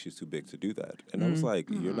telling me she's too big to do that. And I was like,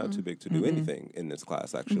 you're not too big to do anything in this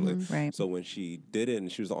class, actually. Right. So when she did it and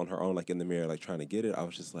she was on her own, like in the mirror, like trying to get it, I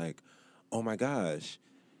was just like, oh my gosh.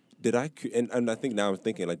 And I think now I'm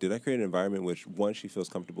thinking, like, did I create an environment which, one, she feels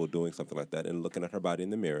comfortable doing something like that and looking at her body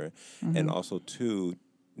in the mirror, and also, two,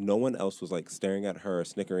 no one else was like staring at her,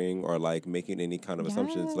 snickering, or like making any kind of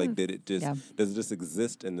assumptions. Like, does it just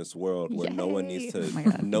exist in this world where no one needs to Oh my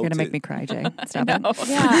God. note You're gonna make it? me cry, Jay. Stop it.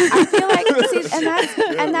 Yeah, I feel like,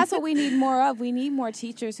 and that's what we need more of. We need more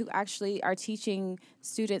teachers who actually are teaching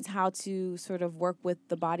students how to sort of work with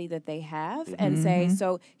the body that they have and say,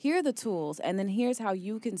 so here are the tools, and then here's how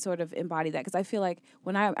you can sort of embody that. Because I feel like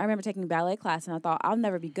when I remember taking ballet class and I thought, I'll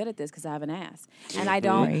never be good at this because I have an ass. And I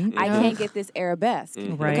can't get this arabesque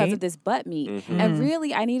because of this butt meat. And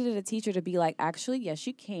really, I needed a teacher to be like, actually, yes,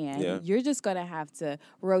 you can. Yeah. You're just going to have to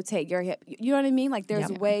rotate your hip. You know what I mean? Like,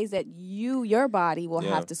 there's ways that your body will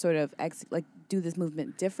have to sort of do this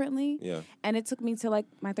movement differently. Yeah. And it took me to like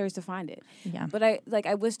my 30s to find it. Yeah. But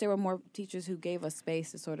I wish there were more teachers who gave us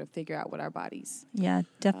space to sort of figure out what our bodies. Yeah,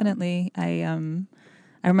 definitely.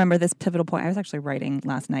 I remember this pivotal point. I was actually writing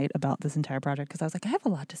last night about this entire project because I was like, I have a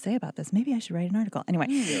lot to say about this. Maybe I should write an article. Anyway,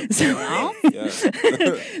 so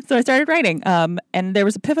I started writing. And there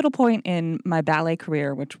was a pivotal point in my ballet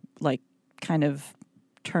career, which like kind of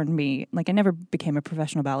turned me, like I never became a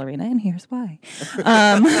professional ballerina, and here's why.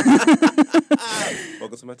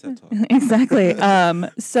 Welcome to my TED Talk. Exactly.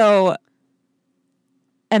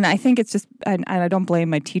 And I think it's just, and I don't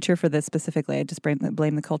blame my teacher for this specifically. I just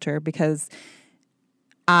blame the culture because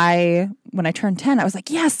when I turned 10, I was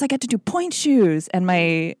like, yes, I get to do point shoes. And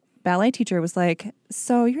my ballet teacher was like,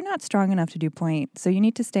 so you're not strong enough to do point, so you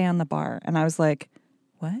need to stay on the bar. And I was like,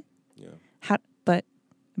 what? Yeah. How?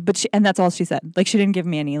 But she, and that's all she said. Like, she didn't give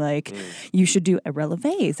me any, like, you should do a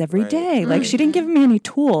releves every day. Like, she didn't give me any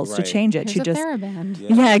tools to change it. Here's She a just, TheraBand.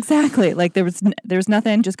 yeah, exactly. Like, there was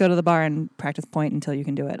nothing. Just go to the bar and practice point until you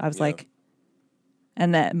can do it. I was like,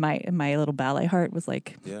 and that my little ballet heart was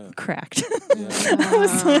like cracked. I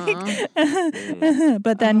was like,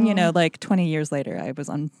 but then, like 20 years later, I was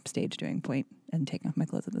on stage doing point and taking off my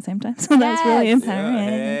clothes at the same time. So that was really empowering.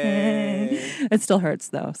 Hey. It still hurts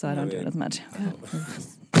though, so I don't do it as much.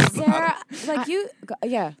 Sarah, like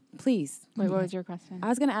please. Wait, what was your question? I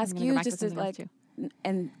was going to ask you just to like,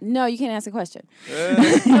 and no, you can't ask a question.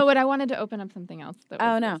 No, but I wanted to open up something else.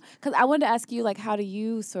 Oh, no. Because I wanted to ask you, like, how do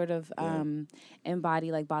you sort of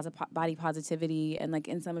embody, like, body positivity and, like,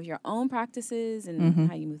 in some of your own practices and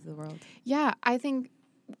how you move through the world? Yeah, I think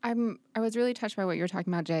I was really touched by what you were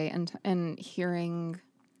talking about, Jay, and hearing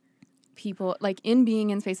people, like, in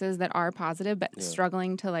being in spaces that are positive, but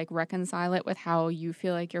struggling to, like, reconcile it with how you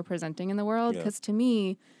feel like you're presenting in the world. Because to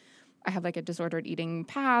me, I have like a disordered eating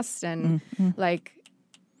past and like,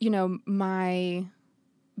 my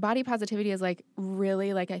body positivity is like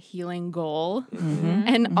really like a healing goal.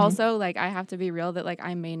 And also like, I have to be real that like,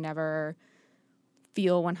 I may never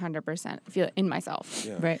feel 100% feel in myself.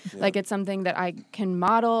 Yeah. Right. Yeah. Like it's something that I can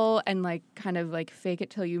model and like kind of like fake it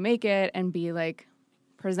till you make it and be like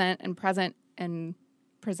present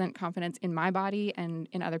confidence in my body and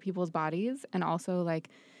in other people's bodies. And also like,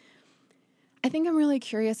 I think I'm really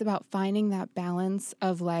curious about finding that balance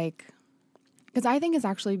of like, because I think it's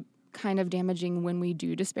actually kind of damaging when we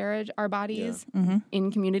do disparage our bodies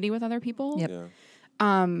in community with other people. Yep.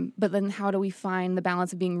 Yeah. But then how do we find the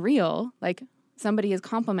balance of being real? Like somebody is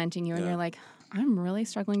complimenting you and you're like, I'm really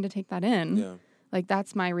struggling to take that in. Yeah. Like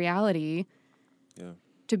that's my reality. Yeah.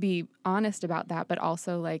 To be honest about that, but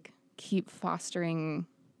also like keep fostering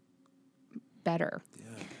better.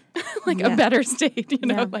 Like a better state,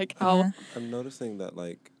 like how I'm noticing that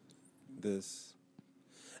like this,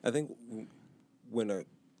 I think when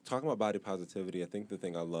talking about body positivity, I think the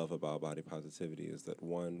thing I love about body positivity is that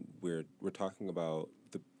one, we're talking about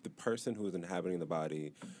the person who is inhabiting the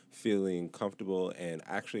body feeling comfortable and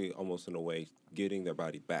actually almost in a way getting their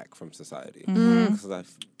body back from society. Because I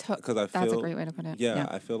feel that's a great way to put it. Yeah,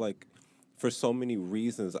 I feel like for so many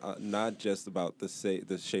reasons, not just about the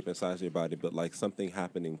shape and size of your body, but like something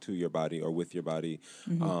happening to your body or with your body,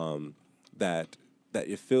 that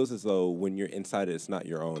it feels as though when you're inside it, it's not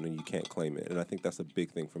your own and you can't claim it. And I think that's a big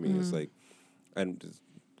thing for me. It's like, and just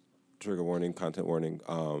trigger warning, content warning,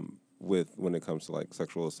 when it comes to like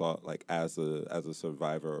sexual assault, like as a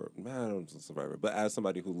survivor, I don't know, a survivor, but as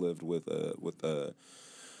somebody who lived with a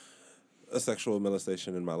sexual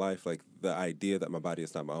molestation in my life, like the idea that my body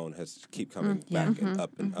is not my own has to keep coming back and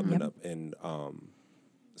up and up and up. And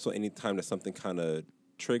so anytime that something kind of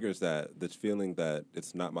triggers this feeling that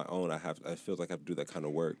it's not my own, I feel like I have to do that kind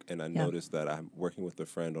of work. And I noticed that I'm working with a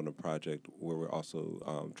friend on a project where we're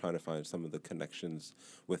also trying to find some of the connections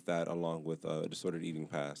with that, along with disordered eating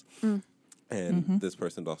past. And this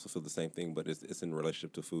person also feels the same thing, but it's in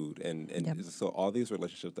relationship to food. And so all these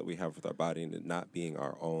relationships that we have with our body and it not being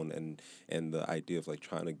our own and the idea of like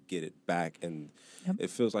trying to get it back, and it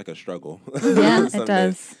feels like a struggle. Yeah, it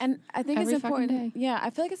does. And I think Every it's important. Yeah, I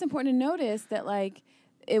feel like it's important to notice that like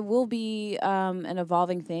it will be an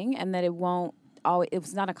evolving thing and that it won't always,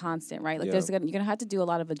 it's not a constant, right? Like you're gonna have to do a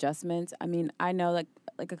lot of adjustments. I mean, I know like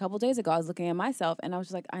a couple days ago, I was looking at myself and I was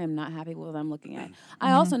just like, I am not happy with what I'm looking at.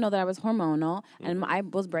 I also know that I was hormonal and I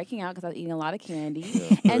was breaking out because I was eating a lot of candy.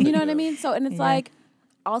 And you know what I mean? So, and it's like,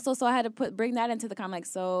 also, so I had to bring that into the comment, like,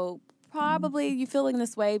 so probably you feeling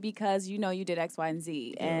this way because you know you did X, Y, and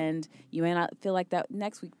Z. And you may not feel like that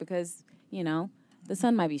next week because, the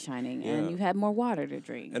sun might be shining and you have more water to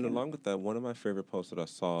drink. And along with that, one of my favorite posts that I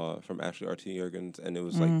saw from Ashley R.T. Jurgens, and it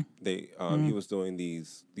was like he was doing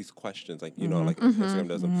these questions, like, you know, like Instagram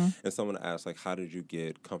does them. And someone asked, like, how did you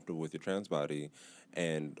get comfortable with your trans body?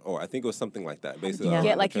 Or I think it was something like that. Basically,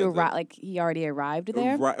 Get like like he already arrived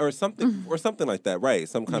there, right, or something like that, right?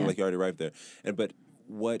 Some kind of like you already arrived there. But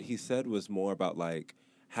what he said was more about like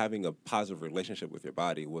having a positive relationship with your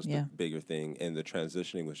body was the bigger thing, and the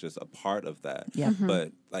transitioning was just a part of that. Yeah.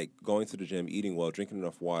 But like going to the gym, eating well, drinking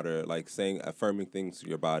enough water, like affirming things to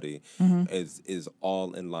your body is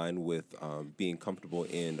all in line with being comfortable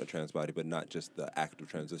in a trans body, but not just the act of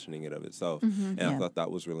transitioning it of itself. And I thought that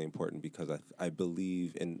was really important because I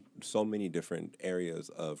believe in so many different areas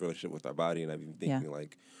of relationship with our body, and I've been thinking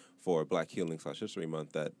like, for Black Healing / History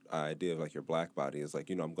Month, that idea of like your black body is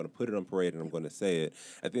like, you know, I'm going to put it on parade and I'm going to say it.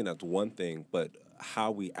 I think that's one thing, but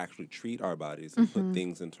how we actually treat our bodies and put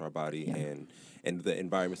things into our body and the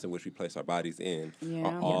environments in which we place our bodies in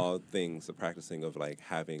are all things, the practicing of like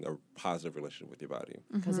having a positive relationship with your body.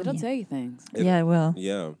 Because it'll tell you things. It will.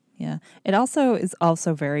 Yeah. Yeah. It also is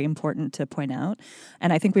very important to point out,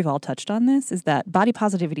 and I think we've all touched on this, is that body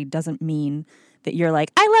positivity doesn't mean that you're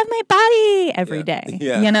like, I love my body every day.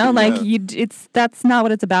 Yeah. You know, like that's not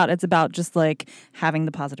what it's about. It's about just like having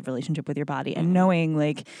the positive relationship with your body and knowing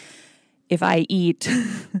like if I eat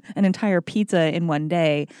an entire pizza in one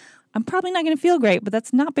day, I'm probably not going to feel great, but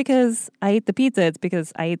that's not because I ate the pizza. It's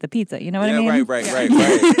because I ate the pizza. You know what I mean? Right.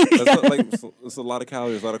 It's a lot of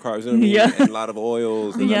calories, a lot of carbs, you know what I mean? And a lot of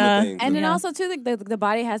oils and other things. And then also, too, the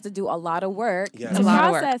body has to do a lot of work to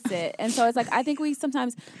process it. And so it's like, I think we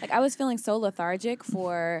sometimes, like I was feeling so lethargic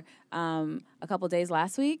for a couple days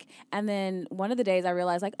last week. And then one of the days I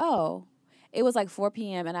realized like, it was like 4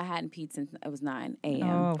 p.m. and I hadn't peed since it was 9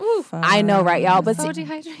 a.m. Oh, I know, right, y'all? But So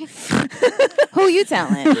dehydrated. who you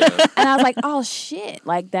telling? And I was like, oh, shit.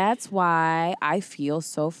 Like, that's why I feel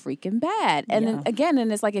so freaking bad. And then again,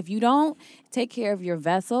 and it's like, if you don't take care of your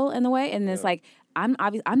vessel in the way, and it's like, I'm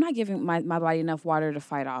not giving my body enough water to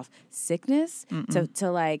fight off sickness,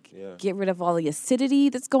 to like get rid of all the acidity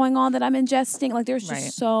that's going on that I'm ingesting. Like there's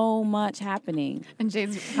just so much happening. And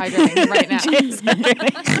Jade's hydrating right now.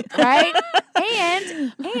 Right?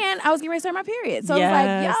 And I was getting ready to start my period. So it's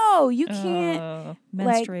like, yo, you can't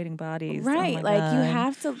menstruating bodies. Right. Oh my like God. you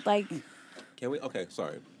have to like Can we? Okay,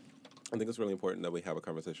 sorry. I think it's really important that we have a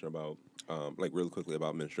conversation about, like, really quickly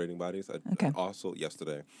about menstruating bodies. Also,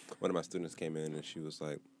 yesterday, one of my students came in and she was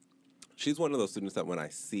like, she's one of those students that when I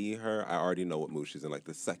see her, I already know what mood she's in, like,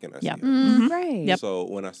 the second I see her. Right. Yep. So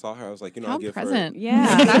when I saw her, I was like, you know, How I'll give present. her.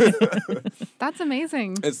 Yeah. That's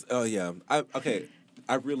amazing. It's, yeah.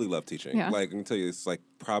 I really love teaching. Yeah. Like, I can tell you, it's, like,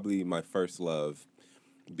 probably my first love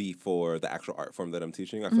before the actual art form that I'm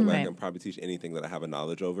teaching. I feel like I can probably teach anything that I have a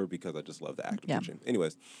knowledge over because I just love the act of teaching.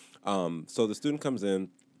 Anyways, so the student comes in,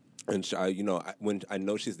 and when I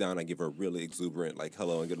know she's down, I give her a really exuberant, like,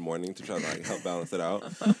 hello and good morning to try to, like, help balance it out.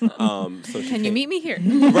 Can you meet me here?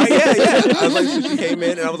 Right, yeah. I was like, so she came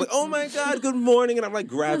in, and I was like, oh, my God, good morning. And I'm, like,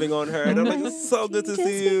 grabbing on her, and I'm like, it's so good to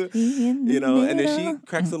see you. You know, and then she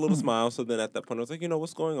cracks a little smile. So then at that point, I was like, you know,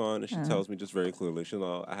 what's going on? And she tells me just very clearly, she's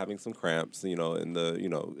having some cramps, you know, and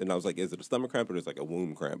I was like, is it a stomach cramp or is it like a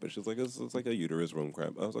womb cramp? And she's like, it's like a uterus womb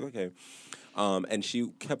cramp. I was like, okay. And she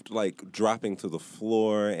kept, like, dropping to the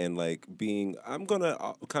floor and, like, I'm going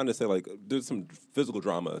to kind of say, like, there's some physical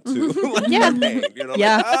drama, too. Like, pain, you know,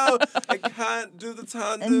 like, oh, I can't do the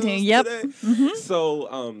tandems today.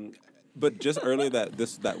 So, but just earlier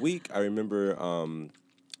that week, I remember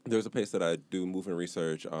there was a place that I do movement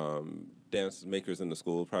research, Dance Makers in the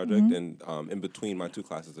School project, and in between my two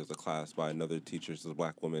classes, there's a class by another teacher. She's a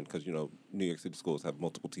black woman because, you know, New York City schools have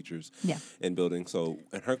multiple teachers in buildings. So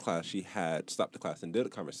in her class, she had stopped the class and did a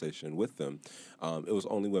conversation with them. It was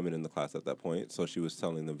only women in the class at that point. So she was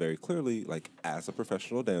telling them very clearly, like, as a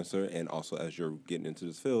professional dancer and also as you're getting into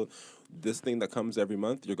this field, this thing that comes every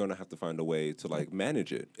month, you're going to have to find a way to, like,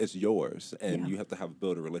 manage it. It's yours. And you have to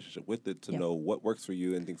build a relationship with it to know what works for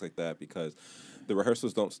you and things like that, because the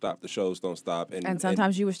rehearsals don't stop, the shows don't stop. And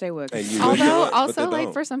sometimes you wish they would. Although, also,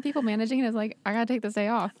 like, for some people, managing it is like, I got to take this day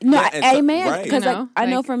off. No, Yeah, amen. Because right. like, I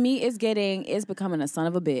know for me, it's becoming a son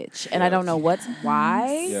of a bitch. And I don't know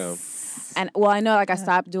why. Yeah. And well, I know like I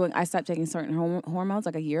stopped taking certain hormones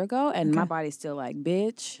like a year ago, and my body's still like,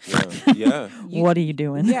 bitch. Yeah. What are you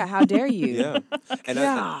doing? Yeah, how dare you? Yeah. And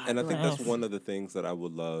I think that's one of the things that I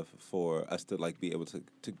would love for us to, like, be able to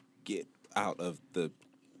get out of the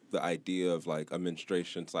idea of, like, a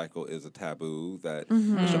menstruation cycle is a taboo that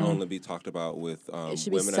it should only be talked about with It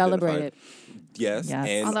should women be celebrated. Yes.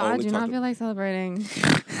 And Although I do not feel like celebrating.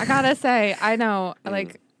 I gotta say, I know,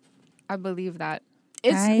 like, I believe that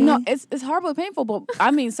it's horribly painful. But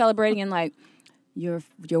I mean, celebrating in like you're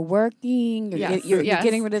working, you're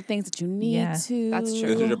getting rid of things that you need to. That's true.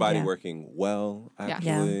 This is your body Yeah. working well, Yeah.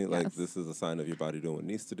 actually. Yeah. Like, Yes. this is a sign of your body doing what it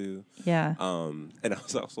needs to do. Yeah. And I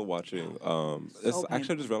was also watching, actually I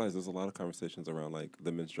just realized there's a lot of conversations around, like,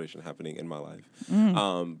 the menstruation happening in my life.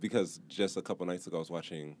 Because just a couple nights ago I was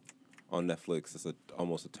watching on Netflix, it's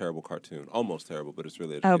almost a terrible cartoon. Almost terrible, but it's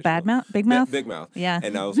really Oh, Bad Mouth? Big Mouth? Big Mouth. Yeah.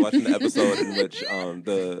 And I was watching the episode in which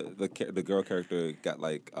the girl character got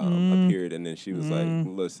like a period, and then she was like,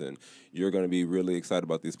 "Listen, you're going to be really excited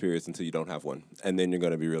about these periods until you don't have one, and then you're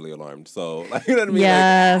going to be really alarmed." So, like, you know what I mean?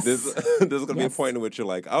 Yes. Like, there's going to be a point in which you're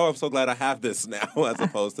like, "Oh, I'm so glad I have this now," as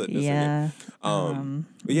opposed to missing it.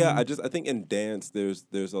 But yeah, I think in dance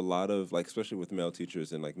there's a lot of, like, especially with male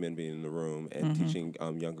teachers and like men being in the room and teaching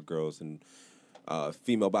younger girls and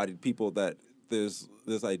female-bodied people, that there's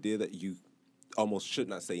this idea that you almost should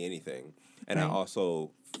not say anything. And I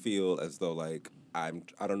also feel as though, like, I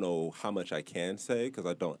don't know how much I can say because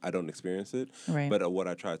I don't experience it. Right. But what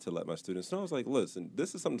I try to let my students know is, like, listen,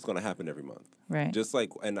 this is something that's going to happen every month. Right. Just like,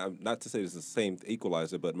 and I'm not to say it's the same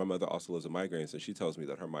equalizer, but my mother also lives with migraines, and she tells me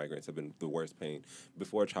that her migraines have been the worst pain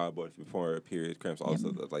before childbirth, before period cramps.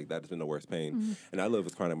 Also, like, that has been the worst pain. And I live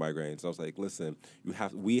with chronic migraines. And I was like, listen,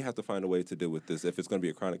 we have to find a way to deal with this. If it's going to be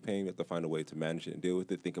a chronic pain, we have to find a way to manage it and deal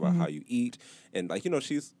with it. Think about how you eat, and, like, you know,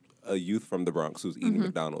 she's a youth from the Bronx who's eating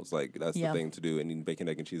McDonald's. Like, that's the thing to do, and eating bacon,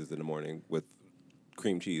 egg, and cheeses in the morning with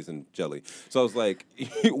cream cheese and jelly. So I was like,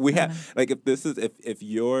 we have, like, if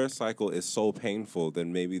your cycle is so painful,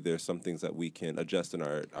 then maybe there's some things that we can adjust in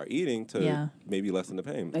our eating to maybe lessen the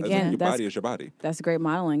pain. Again, your body is your body. That's great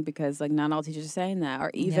modeling, because like not all teachers are saying that,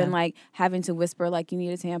 or even like having to whisper like you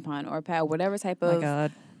need a tampon or a pad, whatever type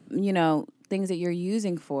of you know, things that you're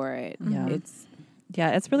using for it. Yeah.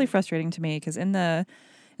 It's really frustrating to me because in the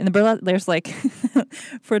burlesque, there's like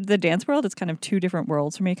for the dance world, it's kind of two different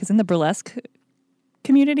worlds for me. Because in the burlesque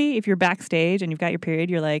community, if you're backstage and you've got your period,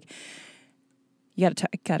 you're like, you got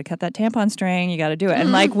to cut that tampon string. You got to do it,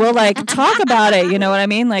 and like we'll like talk about it. You know what I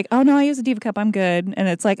mean? Like, oh no, I use a Diva Cup, I'm good. And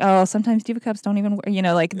it's like, oh, sometimes Diva Cups don't even work. You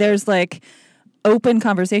know, like there's like open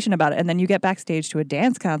conversation about it, and then you get backstage to a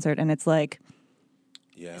dance concert, and it's like,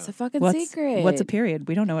 Yeah. it's a fucking secret. What's a period?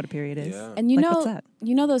 We don't know what a period is. Yeah. And you Like, know, what's that?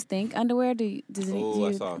 you know those Think underwear?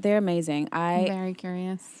 I saw. They're amazing. I'm very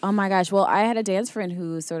curious. Oh my gosh! Well, I had a dance friend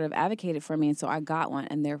who sort of advocated for me, and so I got one,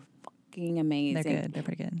 and they're fucking amazing. They're good. They're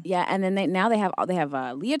pretty good. Yeah, and then they have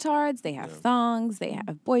leotards, they have thongs, they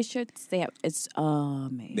have boy shirts, it's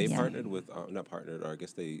amazing. They partnered with, not partnered, or I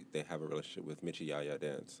guess they have a relationship with Michi Yaya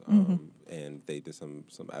Dance, and they did some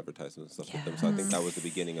advertisements and stuff with them. So I think that was the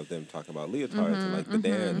beginning of them talking about leotards and like the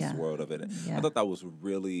dance world of it. Yeah. I thought that was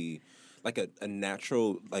really like a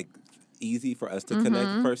natural, like, easy for us to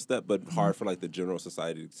connect first step, but hard for like the general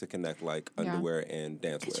society to connect like underwear and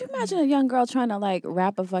dancewear. Could you imagine a young girl trying to like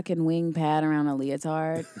wrap a fucking wing pad around a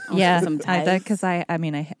leotard? Some tights? Because I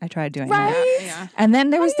tried doing Right? that. Yeah. And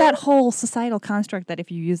then there was that whole societal construct that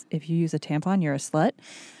if you use a tampon, you're a slut.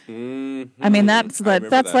 I mean, that's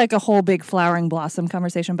that. like a whole big flowering blossom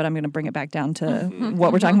conversation, but I'm going to bring it back down to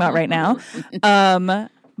what we're talking about right now.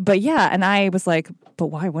 But yeah, and I was like, but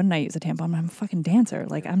why wouldn't I use a tampon? I'm a fucking dancer.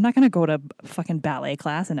 Like, I'm not going to go to fucking ballet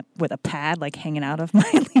class with a pad like hanging out of my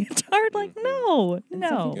leotard. Like, no.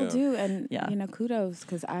 Some people do, and Yeah. you know, kudos,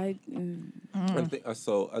 because I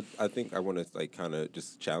think I want to like kind of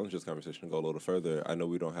just challenge this conversation and go a little further. I know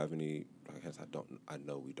we don't have any. I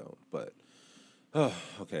know we don't, but. Oh,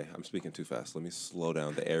 okay. I'm speaking too fast. Let me slow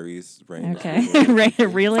down. The Aries brain. Okay,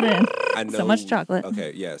 reel it in. I know. So much chocolate.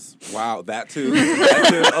 Okay. Yes. Wow. That too.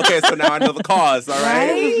 Okay. So now I know the cause. All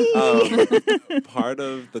right. Part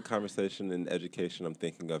of the conversation in education I'm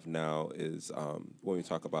thinking of now is when we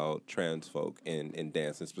talk about trans folk in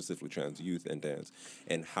dance, and specifically trans youth in dance,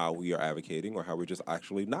 and how we are advocating or how we're just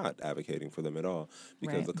actually not advocating for them at all.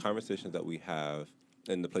 Because the conversations that we have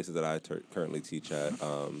in the places that I currently teach at.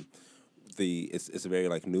 It's a very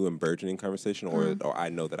like new and burgeoning conversation, or I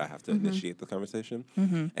know that I have to initiate the conversation,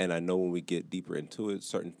 and I know when we get deeper into it,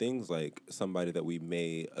 certain things like somebody that we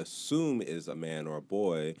may assume is a man or a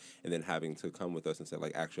boy, and then having to come with us and say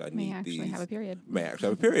like, actually, I need these. May actually have a period. May actually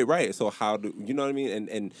have a period, right? So how do you know what I mean?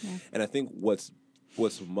 And I think what's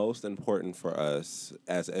most important for us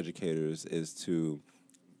as educators is to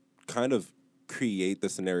kind of create the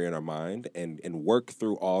scenario in our mind and work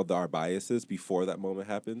through all our biases before that moment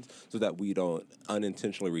happens, so that we don't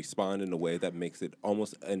unintentionally respond in a way that makes it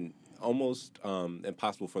almost almost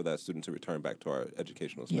impossible for that student to return back to our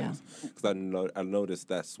educational space. Yeah. Because I noticed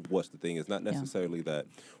that's what's the thing. It's not necessarily that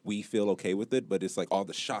we feel okay with it, but it's like all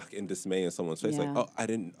the shock and dismay in someone's face. Yeah. Like,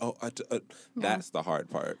 that's the hard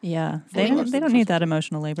part. Yeah, For they our don't students. need that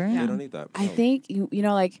emotional labor. They don't need that. I No. think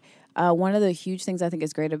like one of the huge things I think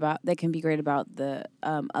is great about that can be great about the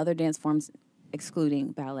other dance forms,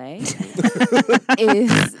 excluding ballet,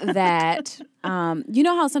 is that you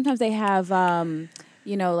know how sometimes they have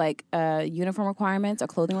like uniform requirements or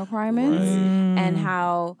clothing requirements, Right. and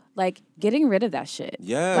how like getting rid of that shit.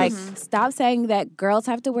 Yes. Like stop saying that girls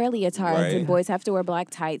have to wear leotards Right. and boys have to wear black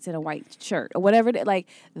tights and a white shirt or whatever. Like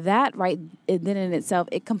that, right? Then in itself,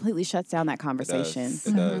 it completely shuts down that It does. conversation.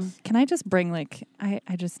 It does. Can I just bring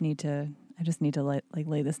I just need to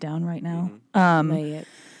lay this down right now. Lay it.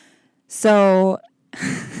 So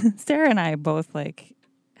Sarah and I both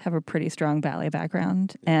have a pretty strong ballet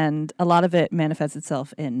background, and a lot of it manifests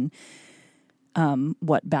itself in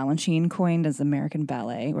what Balanchine coined as American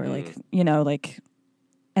ballet, where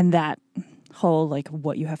and that whole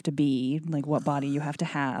what you have to be, what body you have to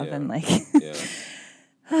have, Yeah. and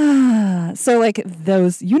Yeah. so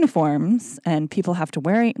those uniforms and people have to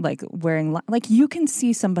wearing you can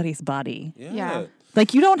see somebody's body. Yeah.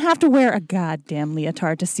 You don't have to wear a goddamn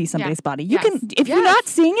leotard to see somebody's body. You Yes. can, if you're not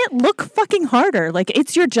seeing it, look fucking harder.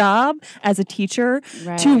 It's your job as a teacher to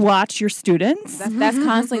Right. watch your students. That's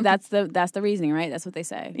constantly that's the reasoning, right? That's what they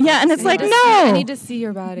say. Yeah, and it's I no. need to see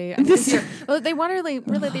your body. I need to see your, well, they want to they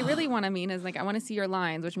really want to mean is I want to see your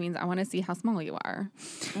lines, which means I want to see how small you are.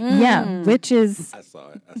 Yeah, which is I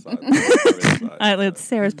saw it. I saw it.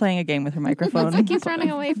 Sarah's playing a game with her microphone. It keeps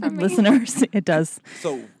running away from me. Listeners, it does.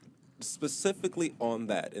 So specifically on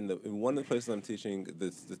that, in one of the places I'm teaching,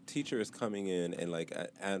 the teacher is coming in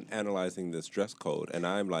and analyzing this dress code, and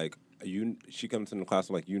I'm like, she comes in the class,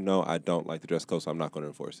 I'm like, I don't like the dress code, so I'm not going to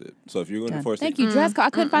enforce it. So if you're going to enforce Thank it, you, dress code. I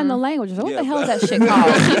couldn't find the language. So what Yeah, the hell is but- that shit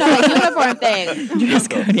called? Uniform thing. Dress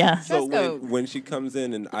code, yeah. So Dress code. when she comes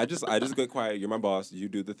in, and I just get quiet. You're my boss. You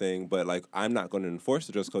do the thing, but I'm not going to enforce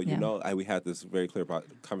the dress code. Yeah. We had this very clear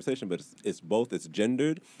conversation, but it's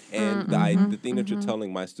gendered, and the thing that you're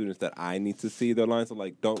telling my students that I need to see their lines. I'm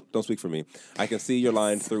don't speak for me. I can see your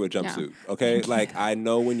lines through a jumpsuit. Okay, I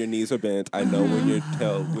know when your knees are bent. I know when your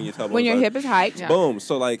tailbones When your are- hip is hiked. Yeah. Boom.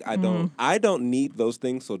 So I don't need those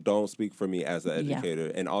things. So don't speak for me as an Yeah. educator.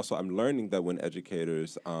 And also, I'm learning that when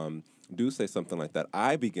educators do say something like that,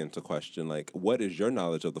 I begin to question what is your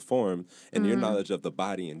knowledge of the form and your knowledge of the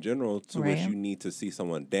body in general, to which Right. you need to see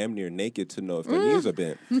someone damn near naked to know if their knees are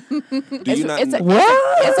bent. Do you not? It's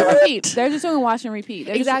a repeat. They're just doing a wash and repeat.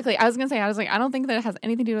 They're just- Exactly. I was gonna say. I don't think that it has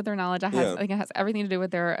anything to do with their knowledge. Yeah. I think it has everything to do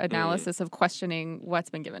with their analysis of questioning what's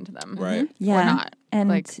been given to them. Right. Yeah. not. And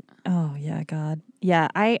oh yeah, God. Yeah,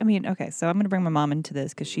 I mean, okay, so I'm going to bring my mom into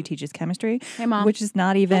this because she teaches chemistry. Hey, Mom. Which is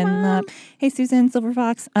not even, hey, Susan, Silver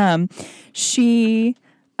Fox. She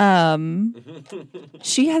has,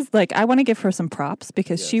 I want to give her some props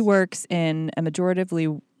because she Yes. works in a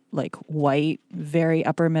majoritively, white, very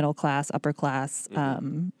upper class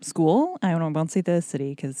school. I won't say the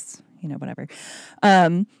city because, whatever.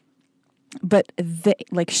 But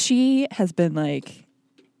she has been,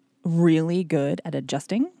 really good at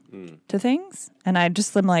adjusting to things. And I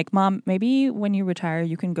just am like, Mom, maybe when you retire,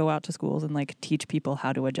 you can go out to schools and teach people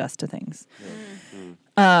how to adjust to things.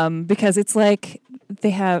 Because it's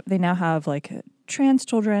they now have trans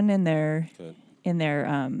children in their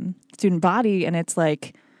student body, and it's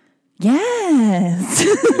yes.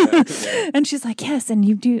 And she's like, yes, and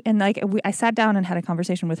you do. And I sat down and had a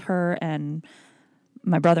conversation with her and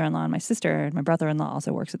my brother-in-law and my sister, and my brother-in-law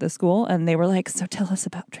also works at this school, and they were like, so tell us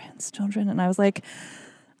about trans children. And I was like,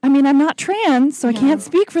 I mean, I'm not trans, so I can't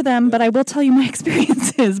speak for them, but I will tell you my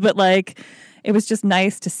experiences. But it was just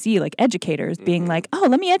nice to see educators being like, oh,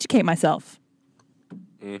 let me educate myself.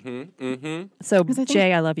 So I think-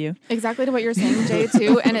 Jay, I love you. Exactly to what you're saying, Jay,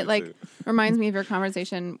 too. And it reminds me of your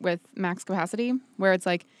conversation with Max Capacity, where it's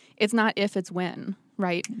it's not if, it's when,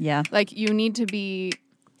 right? Yeah. You need to be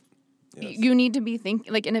Yes. you need to be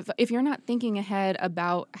thinking and if you're not thinking ahead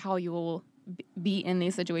about how you will be in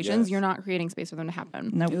these situations, Yes. you're not creating space for them to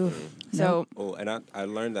happen. Nope. So Oh, and I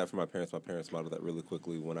learned that from my parents. My parents modeled that really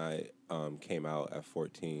quickly. When I came out at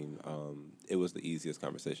 14, it was the easiest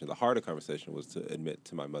conversation. The harder conversation was to admit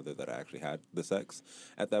to my mother that I actually had the sex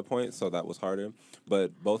at that point, so that was harder.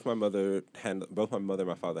 But both my mother and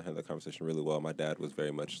my father handled the conversation really well. My dad was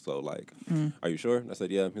very much so are you sure? And I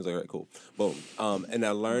said, yeah. He was like, all right, cool. Boom. And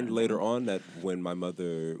I learned later on that when my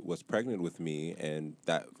mother was pregnant with me, and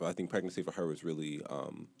that I think pregnancy for her was really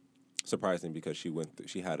surprising because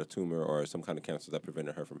she had a tumor or some kind of cancer that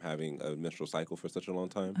prevented her from having a menstrual cycle for such a long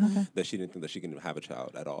time that she didn't think that she can have a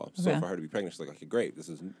child at all. So for her to be pregnant, she's like, okay, great, this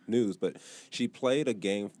is news. But she played a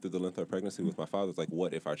game through the length of her pregnancy with my father. It's like,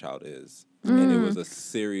 what if our child is? And it was a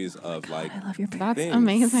series of like, I love your That's things.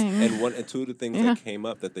 amazing. And two of the things that came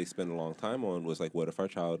up that they spent a long time on was like, what if our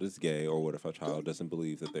child is gay, or what if our child doesn't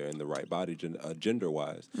believe that they're in the right body gender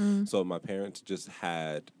wise? So my parents just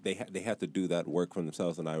had to do that work for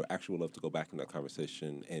themselves, and I actually would love to go back in that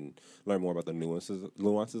conversation and learn more about the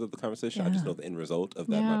nuances of the conversation. I just know the end result of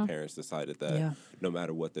that. My parents decided that no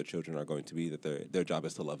matter what their children are going to be, that their job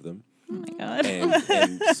is to love them. Oh my God.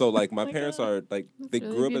 And so like my parents are like they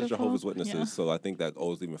really grew up as beautiful. Jehovah's Witnesses, so I think that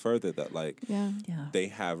goes even further that like they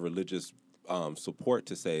have religious support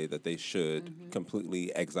to say that they should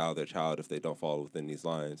completely exile their child if they don't fall within these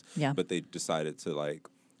lines. Yeah. But they decided to like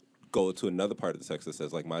go to another part of the text that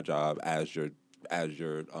says like my job as your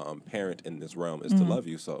parent in this realm is to love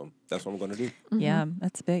you. So that's what I'm going to do. Yeah,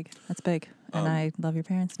 that's big. That's big. And I love your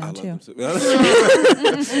parents now I too. love them too.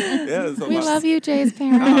 Yeah, so We love you, Jay's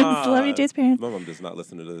parents. Love you, Jay's parents. My mom does not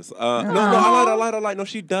listen to this. No, I lied. No,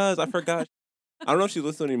 she does. I forgot. I don't know if she's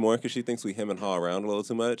listening anymore because she thinks we him and haw around a little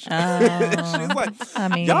too much. Oh, She's like, I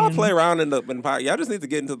mean, y'all play around in the y'all just need to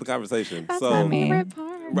get into the conversation. That's so my I mean, favorite part.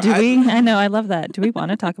 Right. do we? I know. I love that. Do we want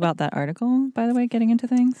to talk about that article? By the way, getting into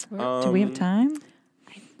things. Do we have time?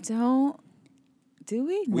 Don't. Do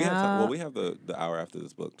we? We have time. No. Well, we have the hour after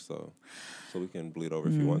this book, so we can bleed over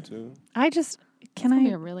if you want to. I just can It's gonna be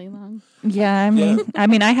I? a really long. Yeah, I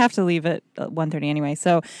mean, I have to leave at 1:30 anyway,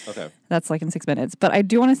 so Okay. that's like in 6 minutes. But I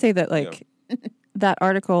do want to say that like that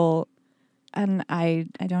article, and I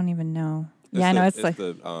don't even know. It's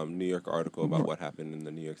the New York article about what happened in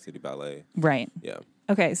the New York City Ballet. Right. Yeah.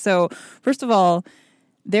 Okay, so first of all,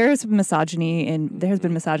 there's misogyny there's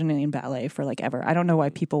been misogyny in ballet for like ever. I don't know why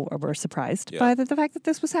people were surprised by the fact that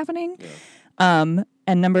this was happening. Yeah.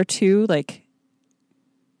 And number two, like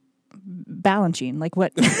Balanchine, like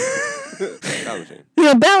what? Challenging.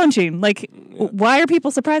 Balanchine, like why are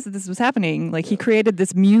people surprised that this was happening? Like he created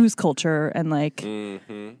this muse culture, and like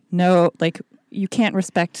no, like you can't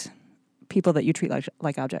respect people that you treat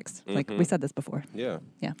like objects. Like we said this before. Yeah.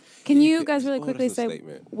 Yeah. Can you can- guys really oh, quickly that's a say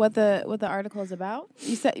statement. what the article is about?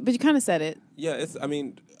 You said, but you kind of said it. Yeah,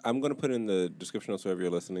 I'm going to put in the description notes wherever you're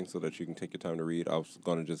listening so that you can take your time to read. I was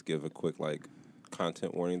going to just give a quick, like,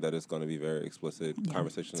 content warning that it's going to be very explicit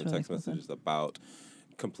conversations and really text messages about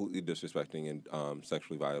completely disrespecting and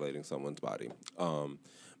sexually violating someone's body.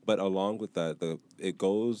 But along with that,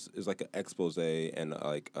 is like an expose and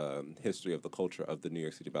like history of the culture of the New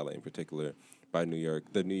York City Ballet in particular by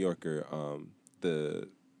the New Yorker, the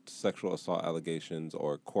sexual assault allegations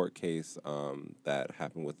or court case that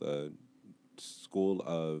happened with a School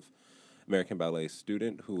of American Ballet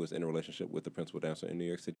student who was in a relationship with the principal dancer in New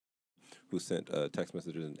York City, who sent text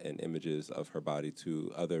messages and images of her body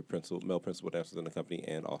to other male principal dancers in the company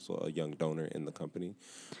and also a young donor in the company,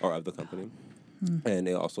 or of the company. And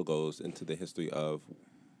it also goes into the history of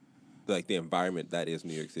like the environment that is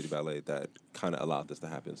New York City Ballet that kind of allowed this to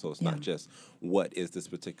happen. So it's not just what is this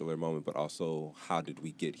particular moment, but also how did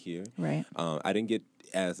we get here? Right. I didn't get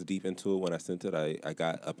as deep into it when I sent it. I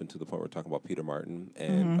got up into the point where we're talking about Peter Martin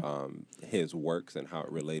and his works and how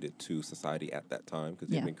it related to society at that time, because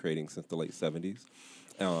he'd been creating since the late 70s.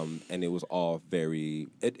 And it was all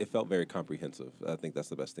it felt very comprehensive. I think that's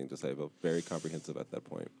the best thing to say. It felt very comprehensive at that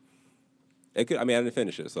point. I didn't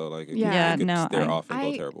finish it, so like it could stare off and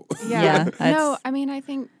go terrible. Yeah, No, I mean, I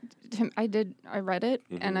think I read it,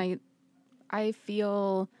 and I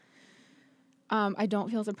feel, I don't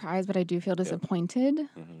feel surprised, but I do feel disappointed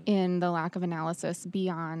in the lack of analysis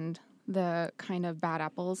beyond the kind of bad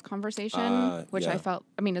apples conversation, which I felt,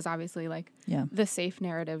 is obviously like the safe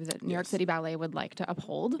narrative that New York City Ballet would like to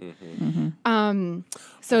uphold.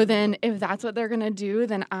 So then if that's what they're going to do,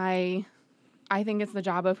 then I think it's the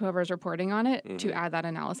job of whoever's reporting on it to add that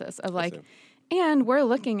analysis of like, and we're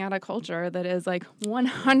looking at a culture that is like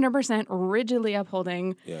 100% rigidly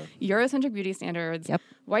upholding Eurocentric beauty standards,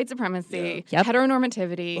 white supremacy,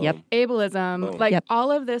 heteronormativity, ableism, like all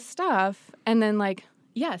of this stuff. And then like,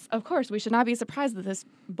 yes, of course, we should not be surprised that this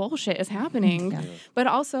bullshit is happening. But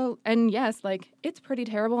also, and yes, like it's pretty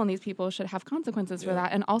terrible and these people should have consequences for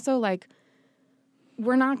that. And also like,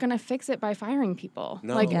 we're not going to fix it by firing people.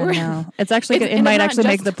 No. Like, no. It's actually it might actually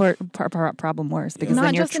make the problem worse because not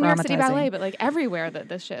then you're just in New York City Ballet, traumatizing. but like everywhere that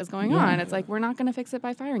this shit is going on. It's like we're not going to fix it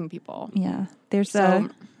by firing people. Yeah, there's a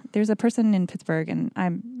person in Pittsburgh, and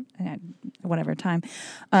I'm whatever time.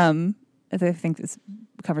 I think this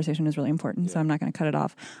conversation is really important, so I'm not going to cut it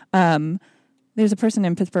off. there's a person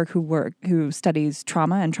in Pittsburgh who studies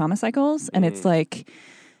trauma and trauma cycles, and it's like,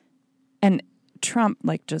 and Trump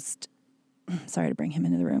like just, sorry to bring him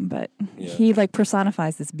into the room, but he like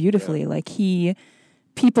personifies this beautifully. Like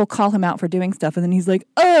people call him out for doing stuff, and then he's like,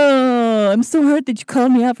 "Oh, I'm so hurt that you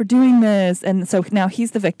called me out for doing this," and so now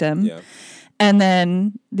he's the victim. Yeah. And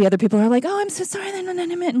then the other people are like, "Oh, I'm so sorry."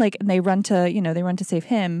 Like, and they run to save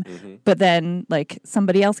him. But then like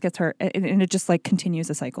somebody else gets hurt, and it just like continues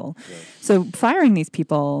a cycle. Yeah. So firing these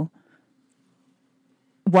people,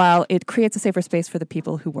 while it creates a safer space for the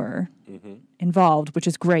people who were involved, which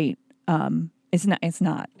is great, it's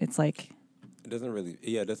not. It's like, it doesn't really,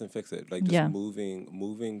 it doesn't fix it. Like just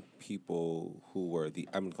moving people who were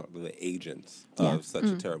I'm gonna call it the agents of such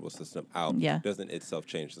a terrible system out doesn't itself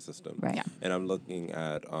change the system. Right. Yeah. And I'm looking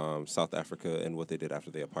at South Africa and what they did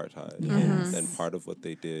after the apartheid. Yes. And part of what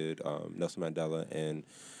they did, Nelson Mandela and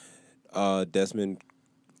Desmond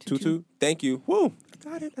Tutu. Thank you. Woo! I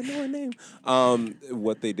got it. I know her name.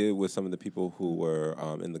 What they did with some of the people who were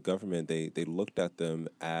in the government, they looked at them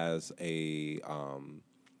as a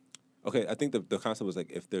okay, I think the concept was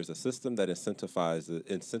like, if there's a system that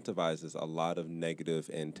incentivizes a lot of negative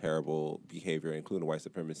and terrible behavior, including white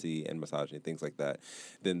supremacy and misogyny, things like that,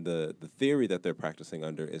 then the theory that they're practicing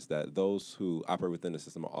under is that those who operate within the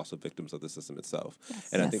system are also victims of the system itself. Yes.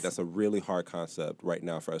 And I think that's a really hard concept right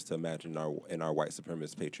now for us to imagine in our white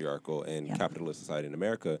supremacist, patriarchal, and capitalist society in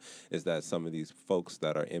America, is that some of these folks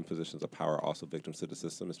that are in positions of power are also victims to the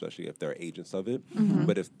system, especially if they're agents of it.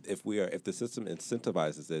 But if the system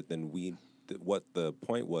incentivizes it, then what the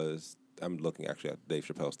point was, I'm looking actually at Dave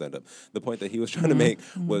Chappelle's stand-up. The point that he was trying to make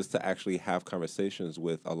was to actually have conversations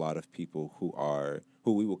with a lot of people who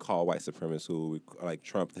we would call white supremacists, like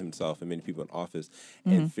Trump himself and many people in office,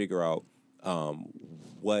 and figure out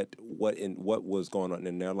what was going on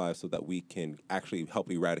in their lives so that we can actually help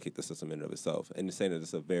eradicate the system in and of itself. And saying that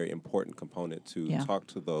it's a very important component to talk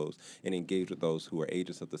to those and engage with those who are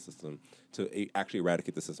agents of the system to actually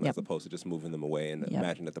eradicate the system as opposed to just moving them away and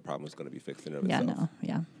imagine that the problem is going to be fixed in and of itself.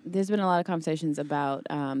 There's been a lot of conversations about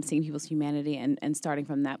seeing people's humanity and starting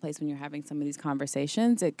from that place when you're having some of these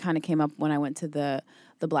conversations. It kind of came up when I went to the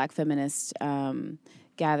Black feminist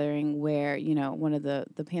gathering where, one of the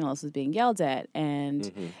panelists was being yelled at.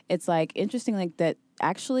 And it's like interesting, like that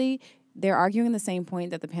actually they're arguing the same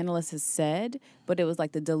point that the panelist has said, but it was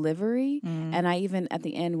like the delivery. And I even at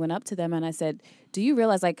the end went up to them and I said, do you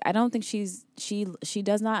realize, like, I don't think she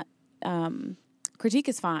does not, critique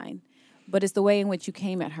is fine. But it's the way in which you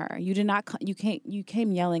came at her. You did not. You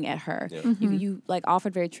came yelling at her. Yeah. You like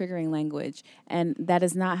offered very triggering language, and that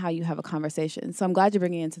is not how you have a conversation. So I'm glad you're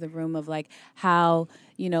bringing it into the room of like how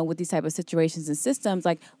with these type of situations and systems,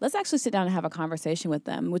 like let's actually sit down and have a conversation with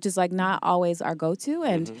them, which is like not always our go-to.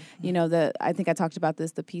 And I think I talked about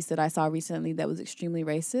this, the piece that I saw recently that was extremely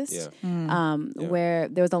racist, where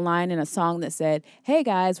there was a line in a song that said, "Hey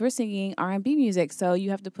guys, we're singing R&B music, so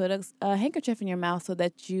you have to put a handkerchief in your mouth so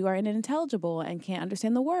that you are unintelligible and can't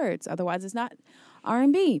understand the words. Otherwise, it's not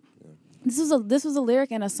R&B." This was a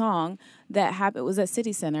lyric in a song that happened. It was at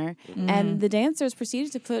City Center, and the dancers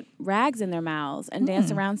proceeded to put rags in their mouths and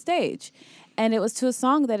dance around stage. And it was to a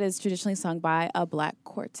song that is traditionally sung by a black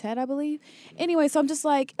quartet, I believe. Anyway, so I'm just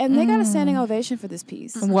like, and they got a standing ovation for this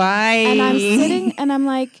piece. Why? And I'm sitting, and I'm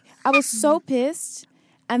like, I was so pissed.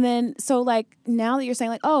 And then, so like now that you're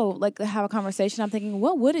saying like, oh, like have a conversation, I'm thinking,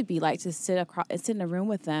 what would it be like to sit in a room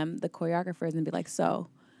with them, the choreographers, and be like, so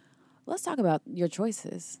let's talk about your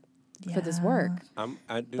choices for this work. A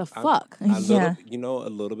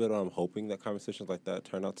little bit I'm hoping that conversations like that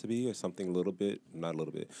turn out to be or something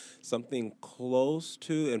something close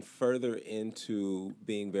to and further into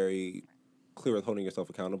being very clear with holding yourself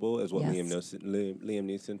accountable, as what Liam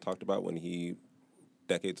Neeson talked about when he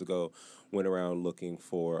decades ago went around looking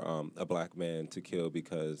for a black man to kill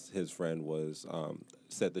because his friend was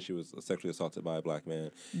said that she was sexually assaulted by a black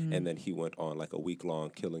man, and then he went on like a week-long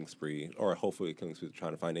killing spree, or hopefully a killing spree,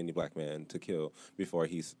 trying to find any black man to kill before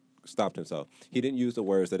he stopped himself. He didn't use the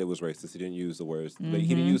words that it was racist. He didn't use the words. He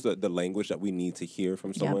didn't use the language that we need to hear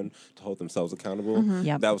from someone to hold themselves accountable.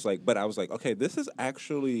 That was like, but I was like, okay, this is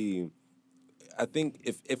actually. I think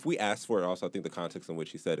if we asked for it also, I think the context in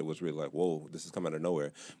which he said it was really like, whoa, this has come out of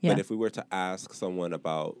nowhere. Yeah. But if we were to ask someone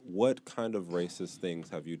about what kind of racist things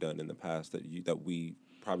have you done in the past that we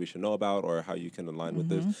probably should know about or how you can align with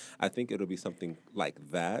this, I think it'll be something like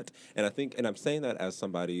that. And I think, and I'm saying that as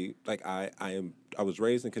somebody, like I was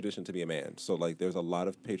raised and conditioned to be a man. So like there's a lot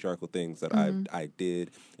of patriarchal things that I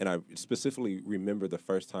did. And I specifically remember the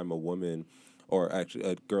first time a woman, or actually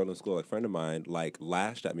a girl in school, a friend of mine, like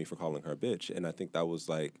lashed at me for calling her a bitch. And I think that was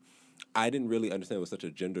like, I didn't really understand it was such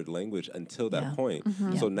a gendered language until that Yeah. point.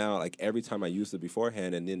 Yeah. So now, like every time I used it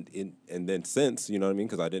beforehand, and then since, you know what I mean,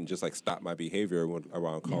 because I didn't just like stop my behavior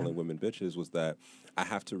around calling women bitches, was that I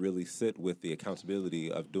have to really sit with the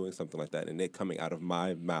accountability of doing something like that and it coming out of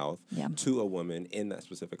my mouth Yeah. to a woman in that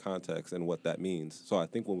specific context and what that means. So I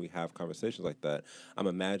think when we have conversations like that, I'm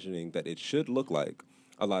imagining that it should look like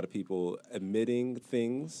a lot of people admitting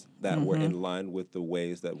things that were in line with the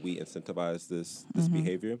ways that we incentivize this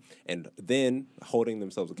behavior, and then holding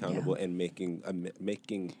themselves accountable and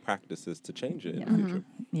making practices to change it in the future.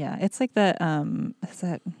 Yeah, it's like that. Is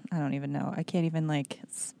that I don't even know. I can't even like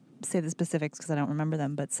say the specifics because I don't remember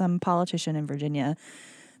them. But some politician in Virginia,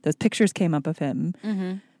 those pictures came up of him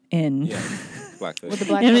in Yeah, blackface. With the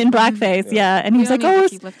black in blackface. Yeah, and he We was don't like, need "Oh, to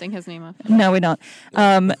keep lifting his name up. no, we don't."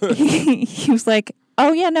 He was like,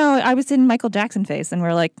 "Oh yeah, no, I was in Michael Jackson face," and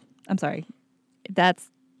we're like, "I'm sorry,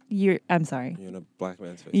 I'm sorry." You're in a black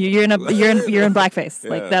man's face. You're in blackface. Yeah.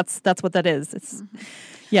 Like that's what that is. It's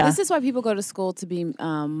yeah. This is why people go to school to be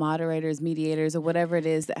moderators, mediators, or whatever it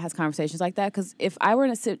is that has conversations like that. Because if I were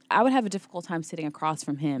to sit, I would have a difficult time sitting across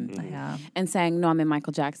from him yeah. and saying, "No, I'm in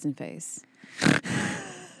Michael Jackson face."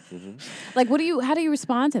 Like, how do you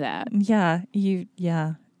respond to that? Yeah,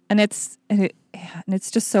 and it's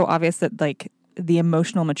just so obvious that like the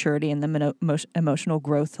emotional maturity and the emotional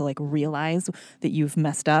growth to like realize that you've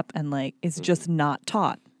messed up and like it's just not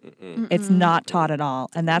taught. It's not taught at all,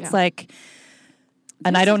 and that's like.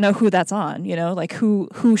 And I don't know who that's on, you know, like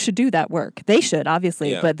who should do that work. They should,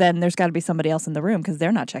 obviously, but then there's got to be somebody else in the room because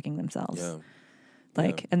they're not checking themselves. Yeah.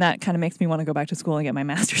 Like, and that kind of makes me want to go back to school and get my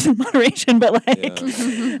master's in moderation. But like,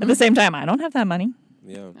 at the same time, I don't have that money.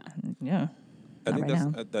 Yeah. Yeah. I think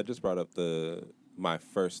right now. that just brought up my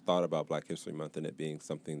first thought about Black History Month and it being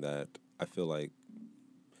something that I feel like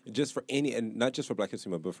just for any, and not just for Black History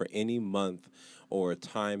Month, but for any month or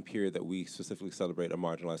time period that we specifically celebrate a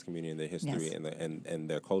marginalized community and their history and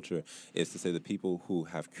their culture, is to say the people who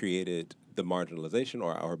have created the marginalization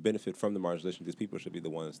or benefit from the marginalization, these people should be the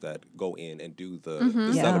ones that go in and do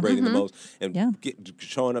the celebrating the most and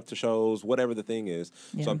showing up to shows, whatever the thing is.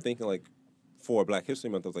 Yeah. So I'm thinking like, for Black History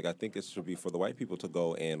Month, I was like, I think it should be for the white people to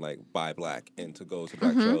go and like buy black and to go to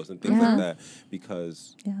black shows and things like that,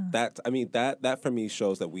 because that for me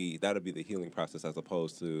shows that that'll be the healing process as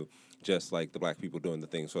opposed to just like the black people doing the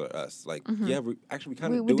things for us. Like, we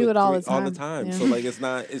kind of do it all the time. Yeah. So like, it's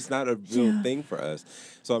not a real thing for us.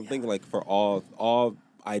 So I'm thinking like for all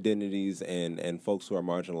identities and folks who are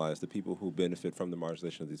marginalized, the people who benefit from the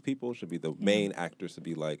marginalization of these people should be the main actors to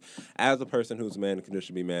be like, as a person who's man and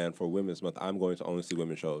conditioned to be man for Women's Month, I'm going to only see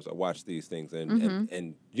women's shows or watch these things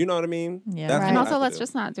and you know what I mean? Yeah. That's Right. what And I also, have to let's do.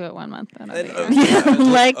 just not do it 1 month. Then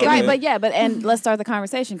Like, Right, but let's start the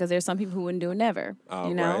conversation because there's some people who wouldn't do it never.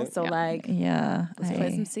 You know, Right. so like, yeah. let's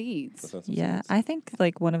plant some seeds. Let's have some Yeah, seeds. I think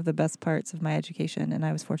like one of the best parts of my education, and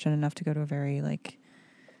I was fortunate enough to go to a very like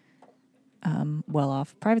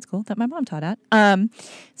well-off private school that my mom taught at,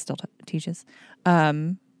 still teaches,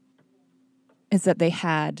 is that they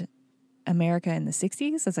had America in the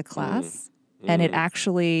 60s as a class, and it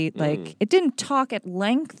actually like it didn't talk at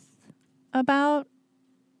length about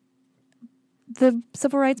the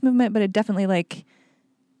civil rights movement, but it definitely like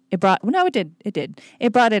it brought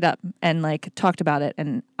it brought it up and like talked about it,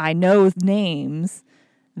 and I know names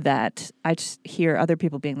that I just hear other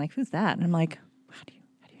people being like, who's that? And I'm like, how do you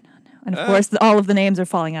not know? And of course all of the names are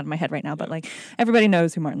falling out of my head right now, but like everybody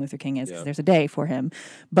knows who Martin Luther King is because there's a day for him.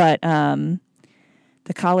 But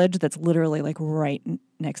the college that's literally like right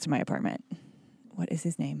next to my apartment, what is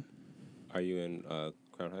his name? Are you in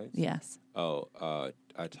Crown Heights? Yes. Oh,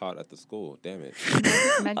 I taught at the school. Damn it.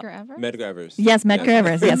 Medgar Evers? Medgar Evers. Yes, Medgar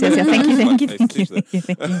Evers. Yes. Thank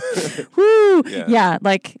you. Woo. Yeah,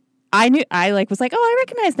 like I was like, oh, I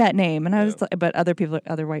recognize that name, and I was, but other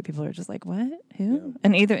white people are just like, what? Who? Yeah.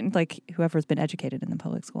 And either like whoever's been educated in the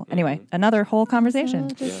public school. Anyway, another whole conversation.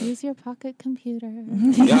 So just use your pocket computer.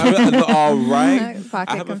 All right.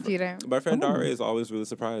 Pocket computer. My friend Dara is always really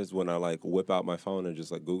surprised when I like whip out my phone and just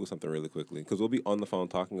like Google something really quickly, because we'll be on the phone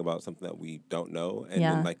talking about something that we don't know, and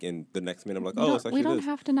then like in the next minute I'm like, oh, it's actually We don't this.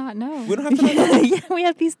 have to not know. We don't have to know. Yeah, we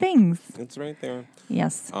have these things. It's right there.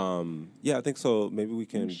 Yes. Yeah, I think so. Maybe we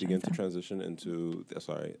can begin to transition into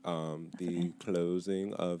the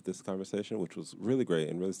closing of this conversation, which was really great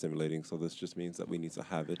and really stimulating. So this just means that we need to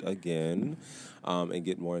have it again, and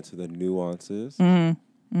get more into the nuances. Jay,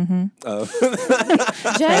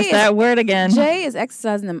 There's that word again. Jay is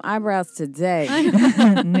exercising them eyebrows today.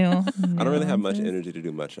 No. I don't really have much energy to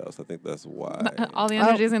do much else. I think that's why. All the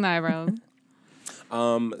energies in the eyebrows.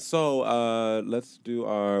 So let's do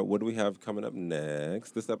our. What do we have coming up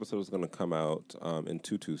next? This episode is going to come out in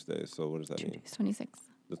 2 Tuesdays. So what does that mean? 26.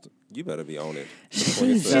 You better be on it.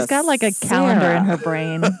 She's got like a calendar in her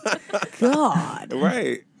brain. God.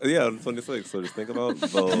 Right. Yeah, 26. So just think about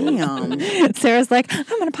those. Sarah's like,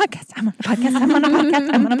 I'm on a podcast. I'm on a podcast. I'm on a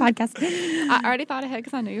podcast. I'm on a podcast. I already thought ahead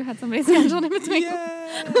because I knew you had somebody scheduled in between.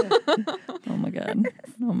 Yeah. Oh my god.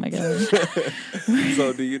 Oh my god.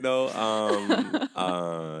 So do you know?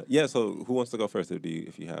 Yeah. So who wants to go first?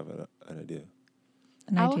 If you have an idea.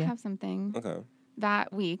 An I will idea. have something Okay.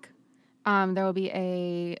 that week. There will be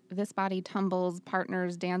a This Body Tumbles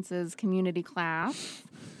Partners Dances community class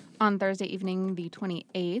on Thursday evening, the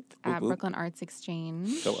 28th at whoop. Brooklyn Arts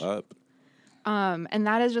Exchange. Go up. And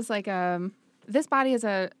that is just like This Body is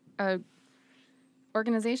a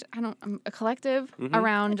organization, a collective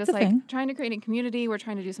around just a like thing. trying to create a community. We're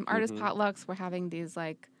trying to do some artist potlucks. We're having these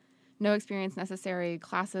like no experience necessary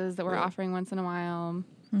classes that we're offering once in a while.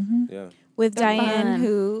 Yeah. With Diane, Fun.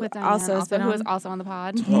 who With Diane also has been who on. is also on the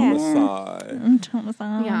pod. Homicide.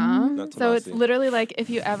 Yeah. Not So it's Tomasi. literally like if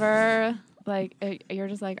you ever like you're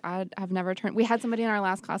just like I've never turned. We had somebody in our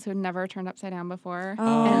last class who had never turned upside down before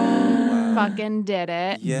and fucking did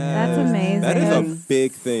it. Yeah. That's amazing. That is a Yes.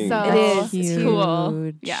 big thing. So It is. Huge.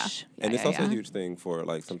 cool. Yeah. And it's yeah, also yeah. a huge thing for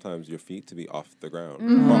like sometimes your feet to be off the ground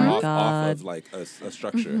Mm-hmm. or my off God. of like a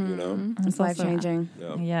structure, you know? It's life changing.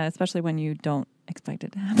 Yeah. Yeah, especially when you don't expect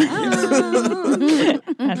it to happen.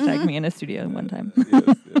 Hashtag me in a studio one time.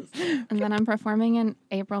 Yes. And then I'm performing in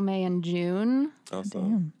April, May, and June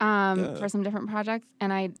Awesome. for some different projects.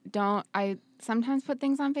 And I sometimes put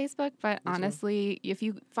things on Facebook, but honestly, if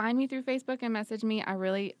you find me through Facebook and message me, I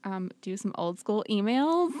really do some old school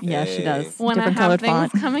emails Yeah, she does. when Different I have colored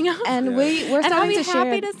things font. coming up. And we're And I'll starting be to share.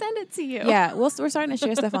 happy to send it to you. Yeah, we're starting to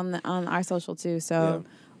share stuff on our social too. So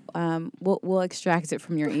we'll extract it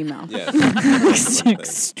from your email. Yes.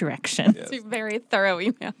 Extraction. Yes. It's a very thorough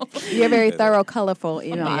email. You're very thorough, colorful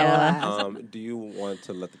email. Yeah. Do you want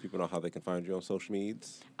to let the people know how they can find you on social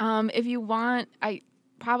medias? If you want,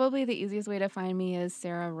 probably the easiest way to find me is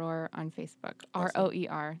Sarah Rohr on Facebook.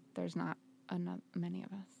 ROER. There's not many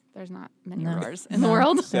of us. There's not many Roars in the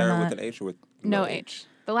world. Sarah not. with an H or with No H.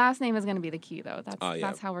 The last name is going to be the key, though. That's yeah.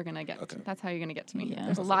 that's how we're going to get. Okay. That's how you're going to get to me. Yeah.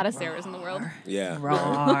 There's a lot of Sarahs in the world. Yeah.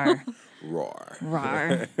 Roar. Roar.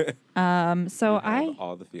 Roar. So I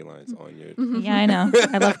all the felines on your. yeah, I know.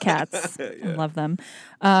 I love cats. I love them.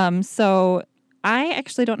 So I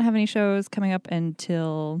actually don't have any shows coming up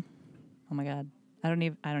until oh my god. I don't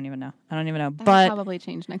even know. That'll But probably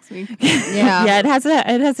change next week. yeah, it has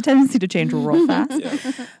a tendency to change real fast.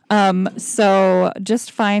 So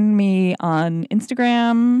just find me on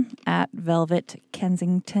Instagram at Velvet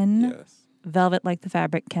Kensington. Yes. Velvet like the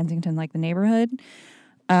fabric, Kensington like the neighborhood.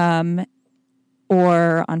 Or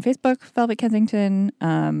on Facebook, Velvet Kensington.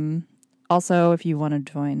 Also, if you want to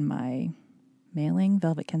join my mailing,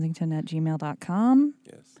 velvetkensington@gmail.com.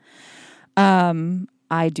 Yes.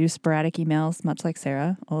 I do sporadic emails, much like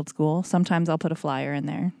Sarah, old school. Sometimes I'll put a flyer in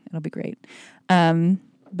there. It'll be great.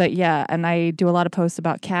 But yeah, and I do a lot of posts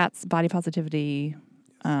about cats, body positivity,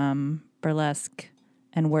 burlesque,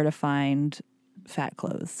 and where to find fat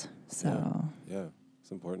clothes. So Yeah.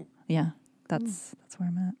 It's important. yeah, that's where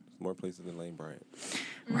I'm at. More places than Lane Bryant.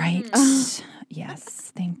 Right.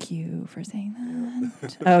 Yes. Thank you for saying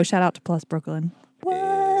that. Oh, shout out to Plus Brooklyn.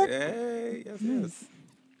 Hey, yes.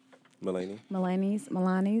 Melanie.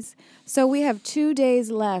 Milani's. So we have 2 days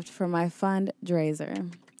left for my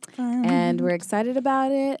fundraiser. And we're excited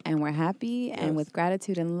about it, and we're happy, and with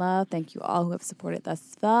gratitude and love, thank you all who have supported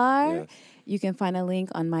thus far. Yes. You can find a link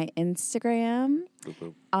on my Instagram, Boop,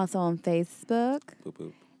 boop, also on Facebook, boop,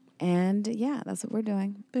 boop. and yeah, that's what we're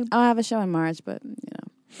doing. I'll have a show in March, but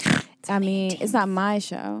it's not my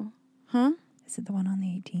show, huh? Is it the one on the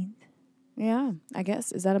 18th? Yeah, I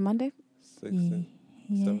guess. Is that a Monday? 16th,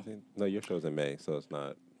 17th? No, your show's in May, so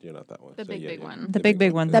you're not that one. The So big, yeah, big yeah. one. The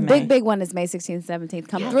big one's The in May. big one is May 16th, 17th.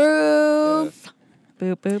 Come through. Yes.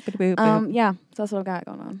 Boop, boop, boop, boop, boop. Yeah, so that's what I've got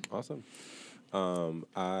going on. Awesome.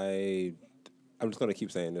 I'm just going to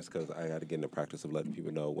keep saying this because I got to get in the practice of letting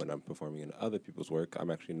people know when I'm performing in other people's work. I'm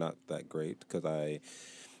actually not that great because I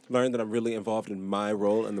learned that I'm really involved in my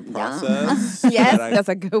role in the process. Yes, that I- that's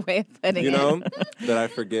a good way of putting you it. know, that I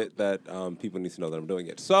forget that people need to know that I'm doing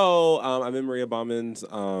it. So I'm in Maria Bauman's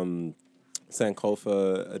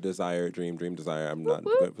Sankofa, Dream Desire. I'm not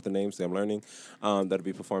good with the names, so I'm learning. That'll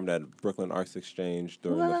be performed at Brooklyn Arts Exchange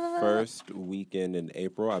during the first weekend in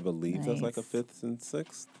April. I believe that's like a 5th and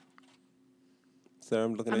 6th. Sarah,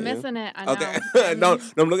 I'm looking I'm at you. missing it. I know. Okay. no,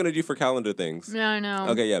 I'm looking at you for calendar things. No, no.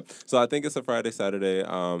 Okay, yeah. So I think it's a Friday, Saturday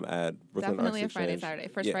at Brooklyn Definitely a Arts Friday, Exchange. Saturday.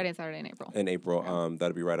 First Yeah. Friday and Saturday in April. In April.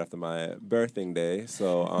 That'll be right after my birthing day.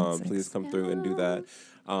 So please come through and do that.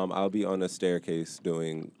 I'll be on a staircase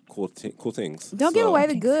doing cool things. Don't give away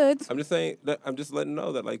the goods. I'm just saying that I'm just letting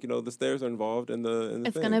know that the stairs are involved in the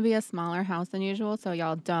It's thing. going to be a smaller house than usual, so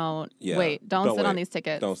y'all don't Yeah. wait. Don't sit on wait. these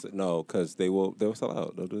tickets. Don't sit. No, because they will sell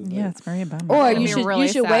out. They'll do Yeah, it's very bummer. Or It'll you be should really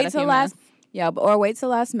sad wait if till you last. miss. Yeah, or wait till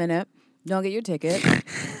last minute. Don't get your ticket.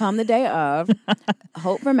 Come the day of.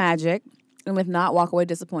 Hope for magic. And if not, walk away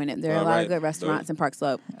disappointed. There are a lot of good restaurants in Park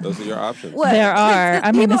Slope. Those are your options. What? There are.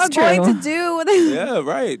 I mean, People it's are true. going to do what they Yeah,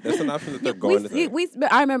 right. That's an option that they're going to do.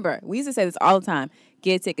 I remember we used to say this all the time.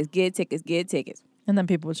 Get tickets, get tickets, get tickets. And then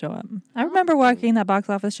people would show up. I remember working that box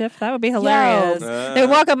office shift. That would be hilarious. Yo. They would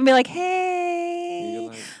walk up and be like, You're hey.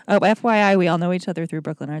 like, Oh, FYI, we all know each other through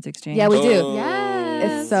Brooklyn Arts Exchange. Yeah, we do. Oh.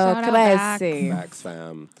 Yes. It's so Shout out classy. Facts,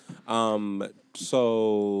 fam.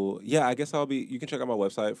 So yeah, I guess you can check out my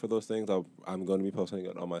website for those things. I'm going to be posting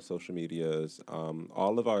it on my social medias.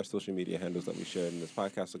 All of our social media handles that we shared in this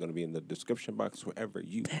podcast are going to be in the description box wherever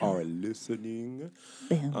you are listening.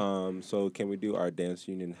 So can we do our Dance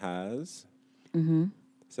Union has? Mm-hmm.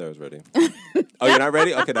 Sarah's ready. Oh, you're not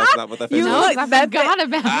ready? Okay, that's not what that face No, was. 'cause I forgot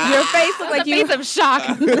about it. Your face looks like you. Face of shock.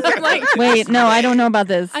 I'm like, Wait, no, I don't know about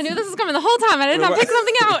this. I knew this was coming the whole time. I did not pick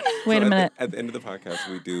something out. Wait a minute. At the end of the podcast,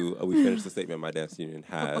 we finish the statement my dance union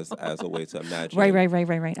has as a way to imagine. Right.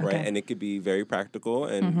 Right, Okay. and it could be very practical,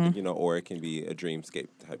 and or it can be a dreamscape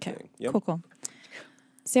type Okay. thing. Yep. Cool.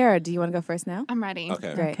 Sarah, do you want to go first now? I'm ready.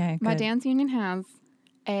 Okay. Great. Okay. My good. dance union has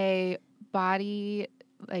a body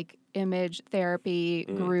image therapy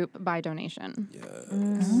group by donation. Yes.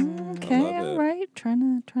 Okay, I love all it. right.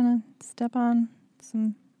 Trying to step on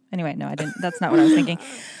some. Anyway, no, I didn't. That's not what I was thinking.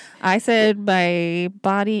 I said my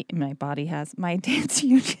body has my dance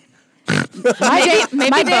union.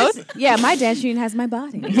 My dance, yeah, my dance union has my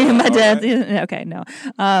body. My dance. Okay, no.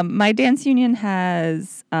 My dance union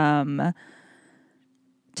has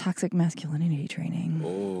toxic masculinity training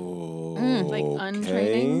Oh, Like okay.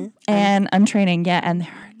 untraining? and untraining. Yeah, and there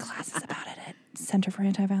are classes about it at Center for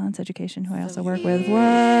Anti-Violence Education, who I also work with. What?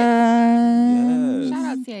 Yes. Shout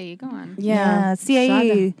out CAE. Go on. Yeah,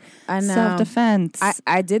 CAE, I know. self-defense.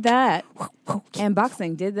 I did that. And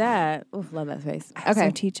boxing did that. Ooh, love that face. I also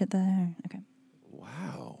Okay. teach it there. Okay.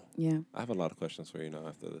 Wow. Yeah. I have a lot of questions for you now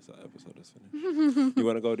after this episode is finished. You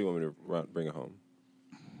want to go? Or do you want me to bring it home?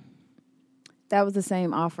 That was the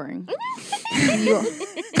same offering. Remember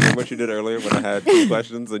what you did earlier when I had 2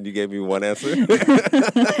 questions and you gave me 1 answer?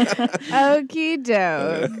 Okie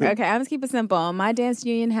doke. Okay, I'm just keep it simple. My dance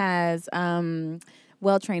union has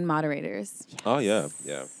well-trained moderators. Oh yeah.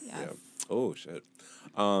 Oh shit.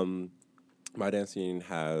 My dance union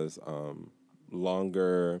has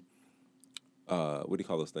longer. What do you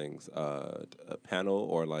call those things? A panel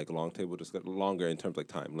or long table discussion, longer in terms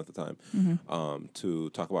time, length of time, to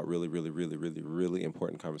talk about really, really, really, really, really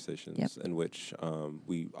important conversations in which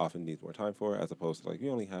we often need more time for, as opposed to you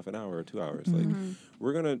only have an hour or 2 hours.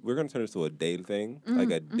 We're gonna turn this to a day thing,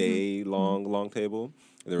 a day long table.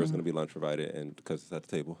 There is going to be lunch provided, and because it's at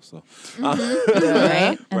the table, so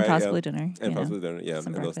Right? And Right, possibly yeah. dinner. and you know. possibly dinner, yeah,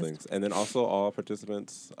 Some and those breakfast. things. And then also all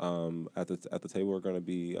participants at the table are going to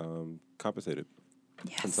be compensated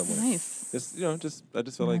in some way. Nice. Just I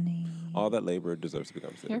just feel like all that labor deserves to be Here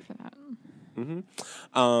compensated. for that.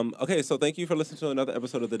 Okay, so thank you for listening to another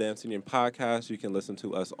episode of the Dance Union Podcast. You can listen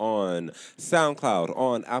to us on SoundCloud,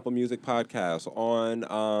 on Apple Music Podcasts, on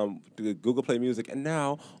the Google Play Music, and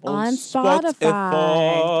now on Spotify.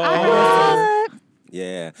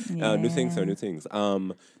 Yeah. New things are new things.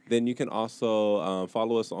 Then you can also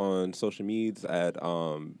follow us on social medias at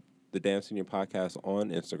the Dance Union Podcast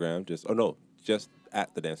on Instagram. Just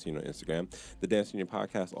at the Dance Union on Instagram. The Dance Union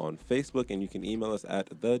Podcast on Facebook. And you can email us at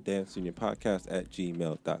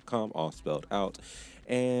thedanceunionpodcast@gmail.com, all spelled out.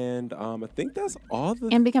 And I think that's all the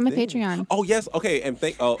And become a things. Patreon. Oh yes, okay, and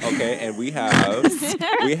and we have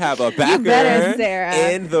a backer better, Sarah.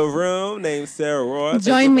 in the room named Sarah Roy.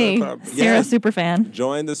 Join me, Yes. Sarah Superfan.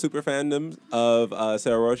 Join the super fandom of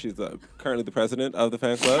Sarah Roy. She's currently the president of the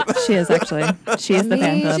fan club. She is actually. She is the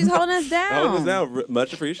fan club. She's holding us down. Hold us down.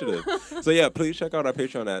 Much appreciative. So yeah, please check out our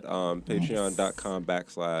Patreon at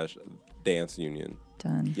patreon.com/Dance Union.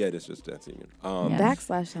 Done. Yeah, it's just Dance Union. Yeah.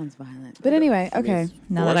 Backslash sounds violent. But anyway, okay.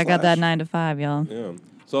 Now that I got that 9 to 5, y'all. Yeah.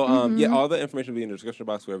 So all the information will be in the description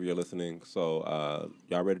box wherever you're listening. So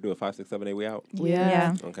y'all ready to do a 5, 6, 7, 8? We out.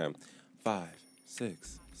 Yeah. Okay. 5,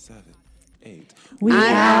 6, 7, 8. We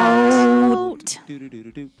out.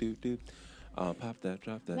 Do-do-do-do-do-do. Pop that,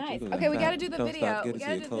 drop that. Nice. jiggle Okay, that we fat. gotta do the Don't video. Stop, get We it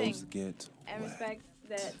gotta till do your the clothes thing. get And wet respect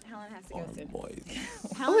that Helen has to go or to. moist.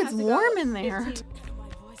 Oh, it's warm in there. My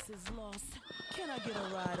voice is lost. Can I get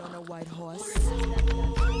a ride on a white horse?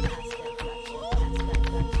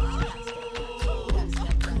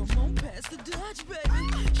 Come on, pass the Dutch,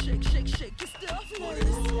 baby. Shake, shake, shake your stuff,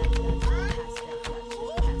 ladies.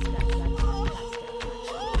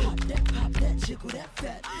 Pop that, jiggle that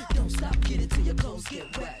fat. Don't stop, get it till your clothes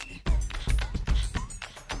get wet.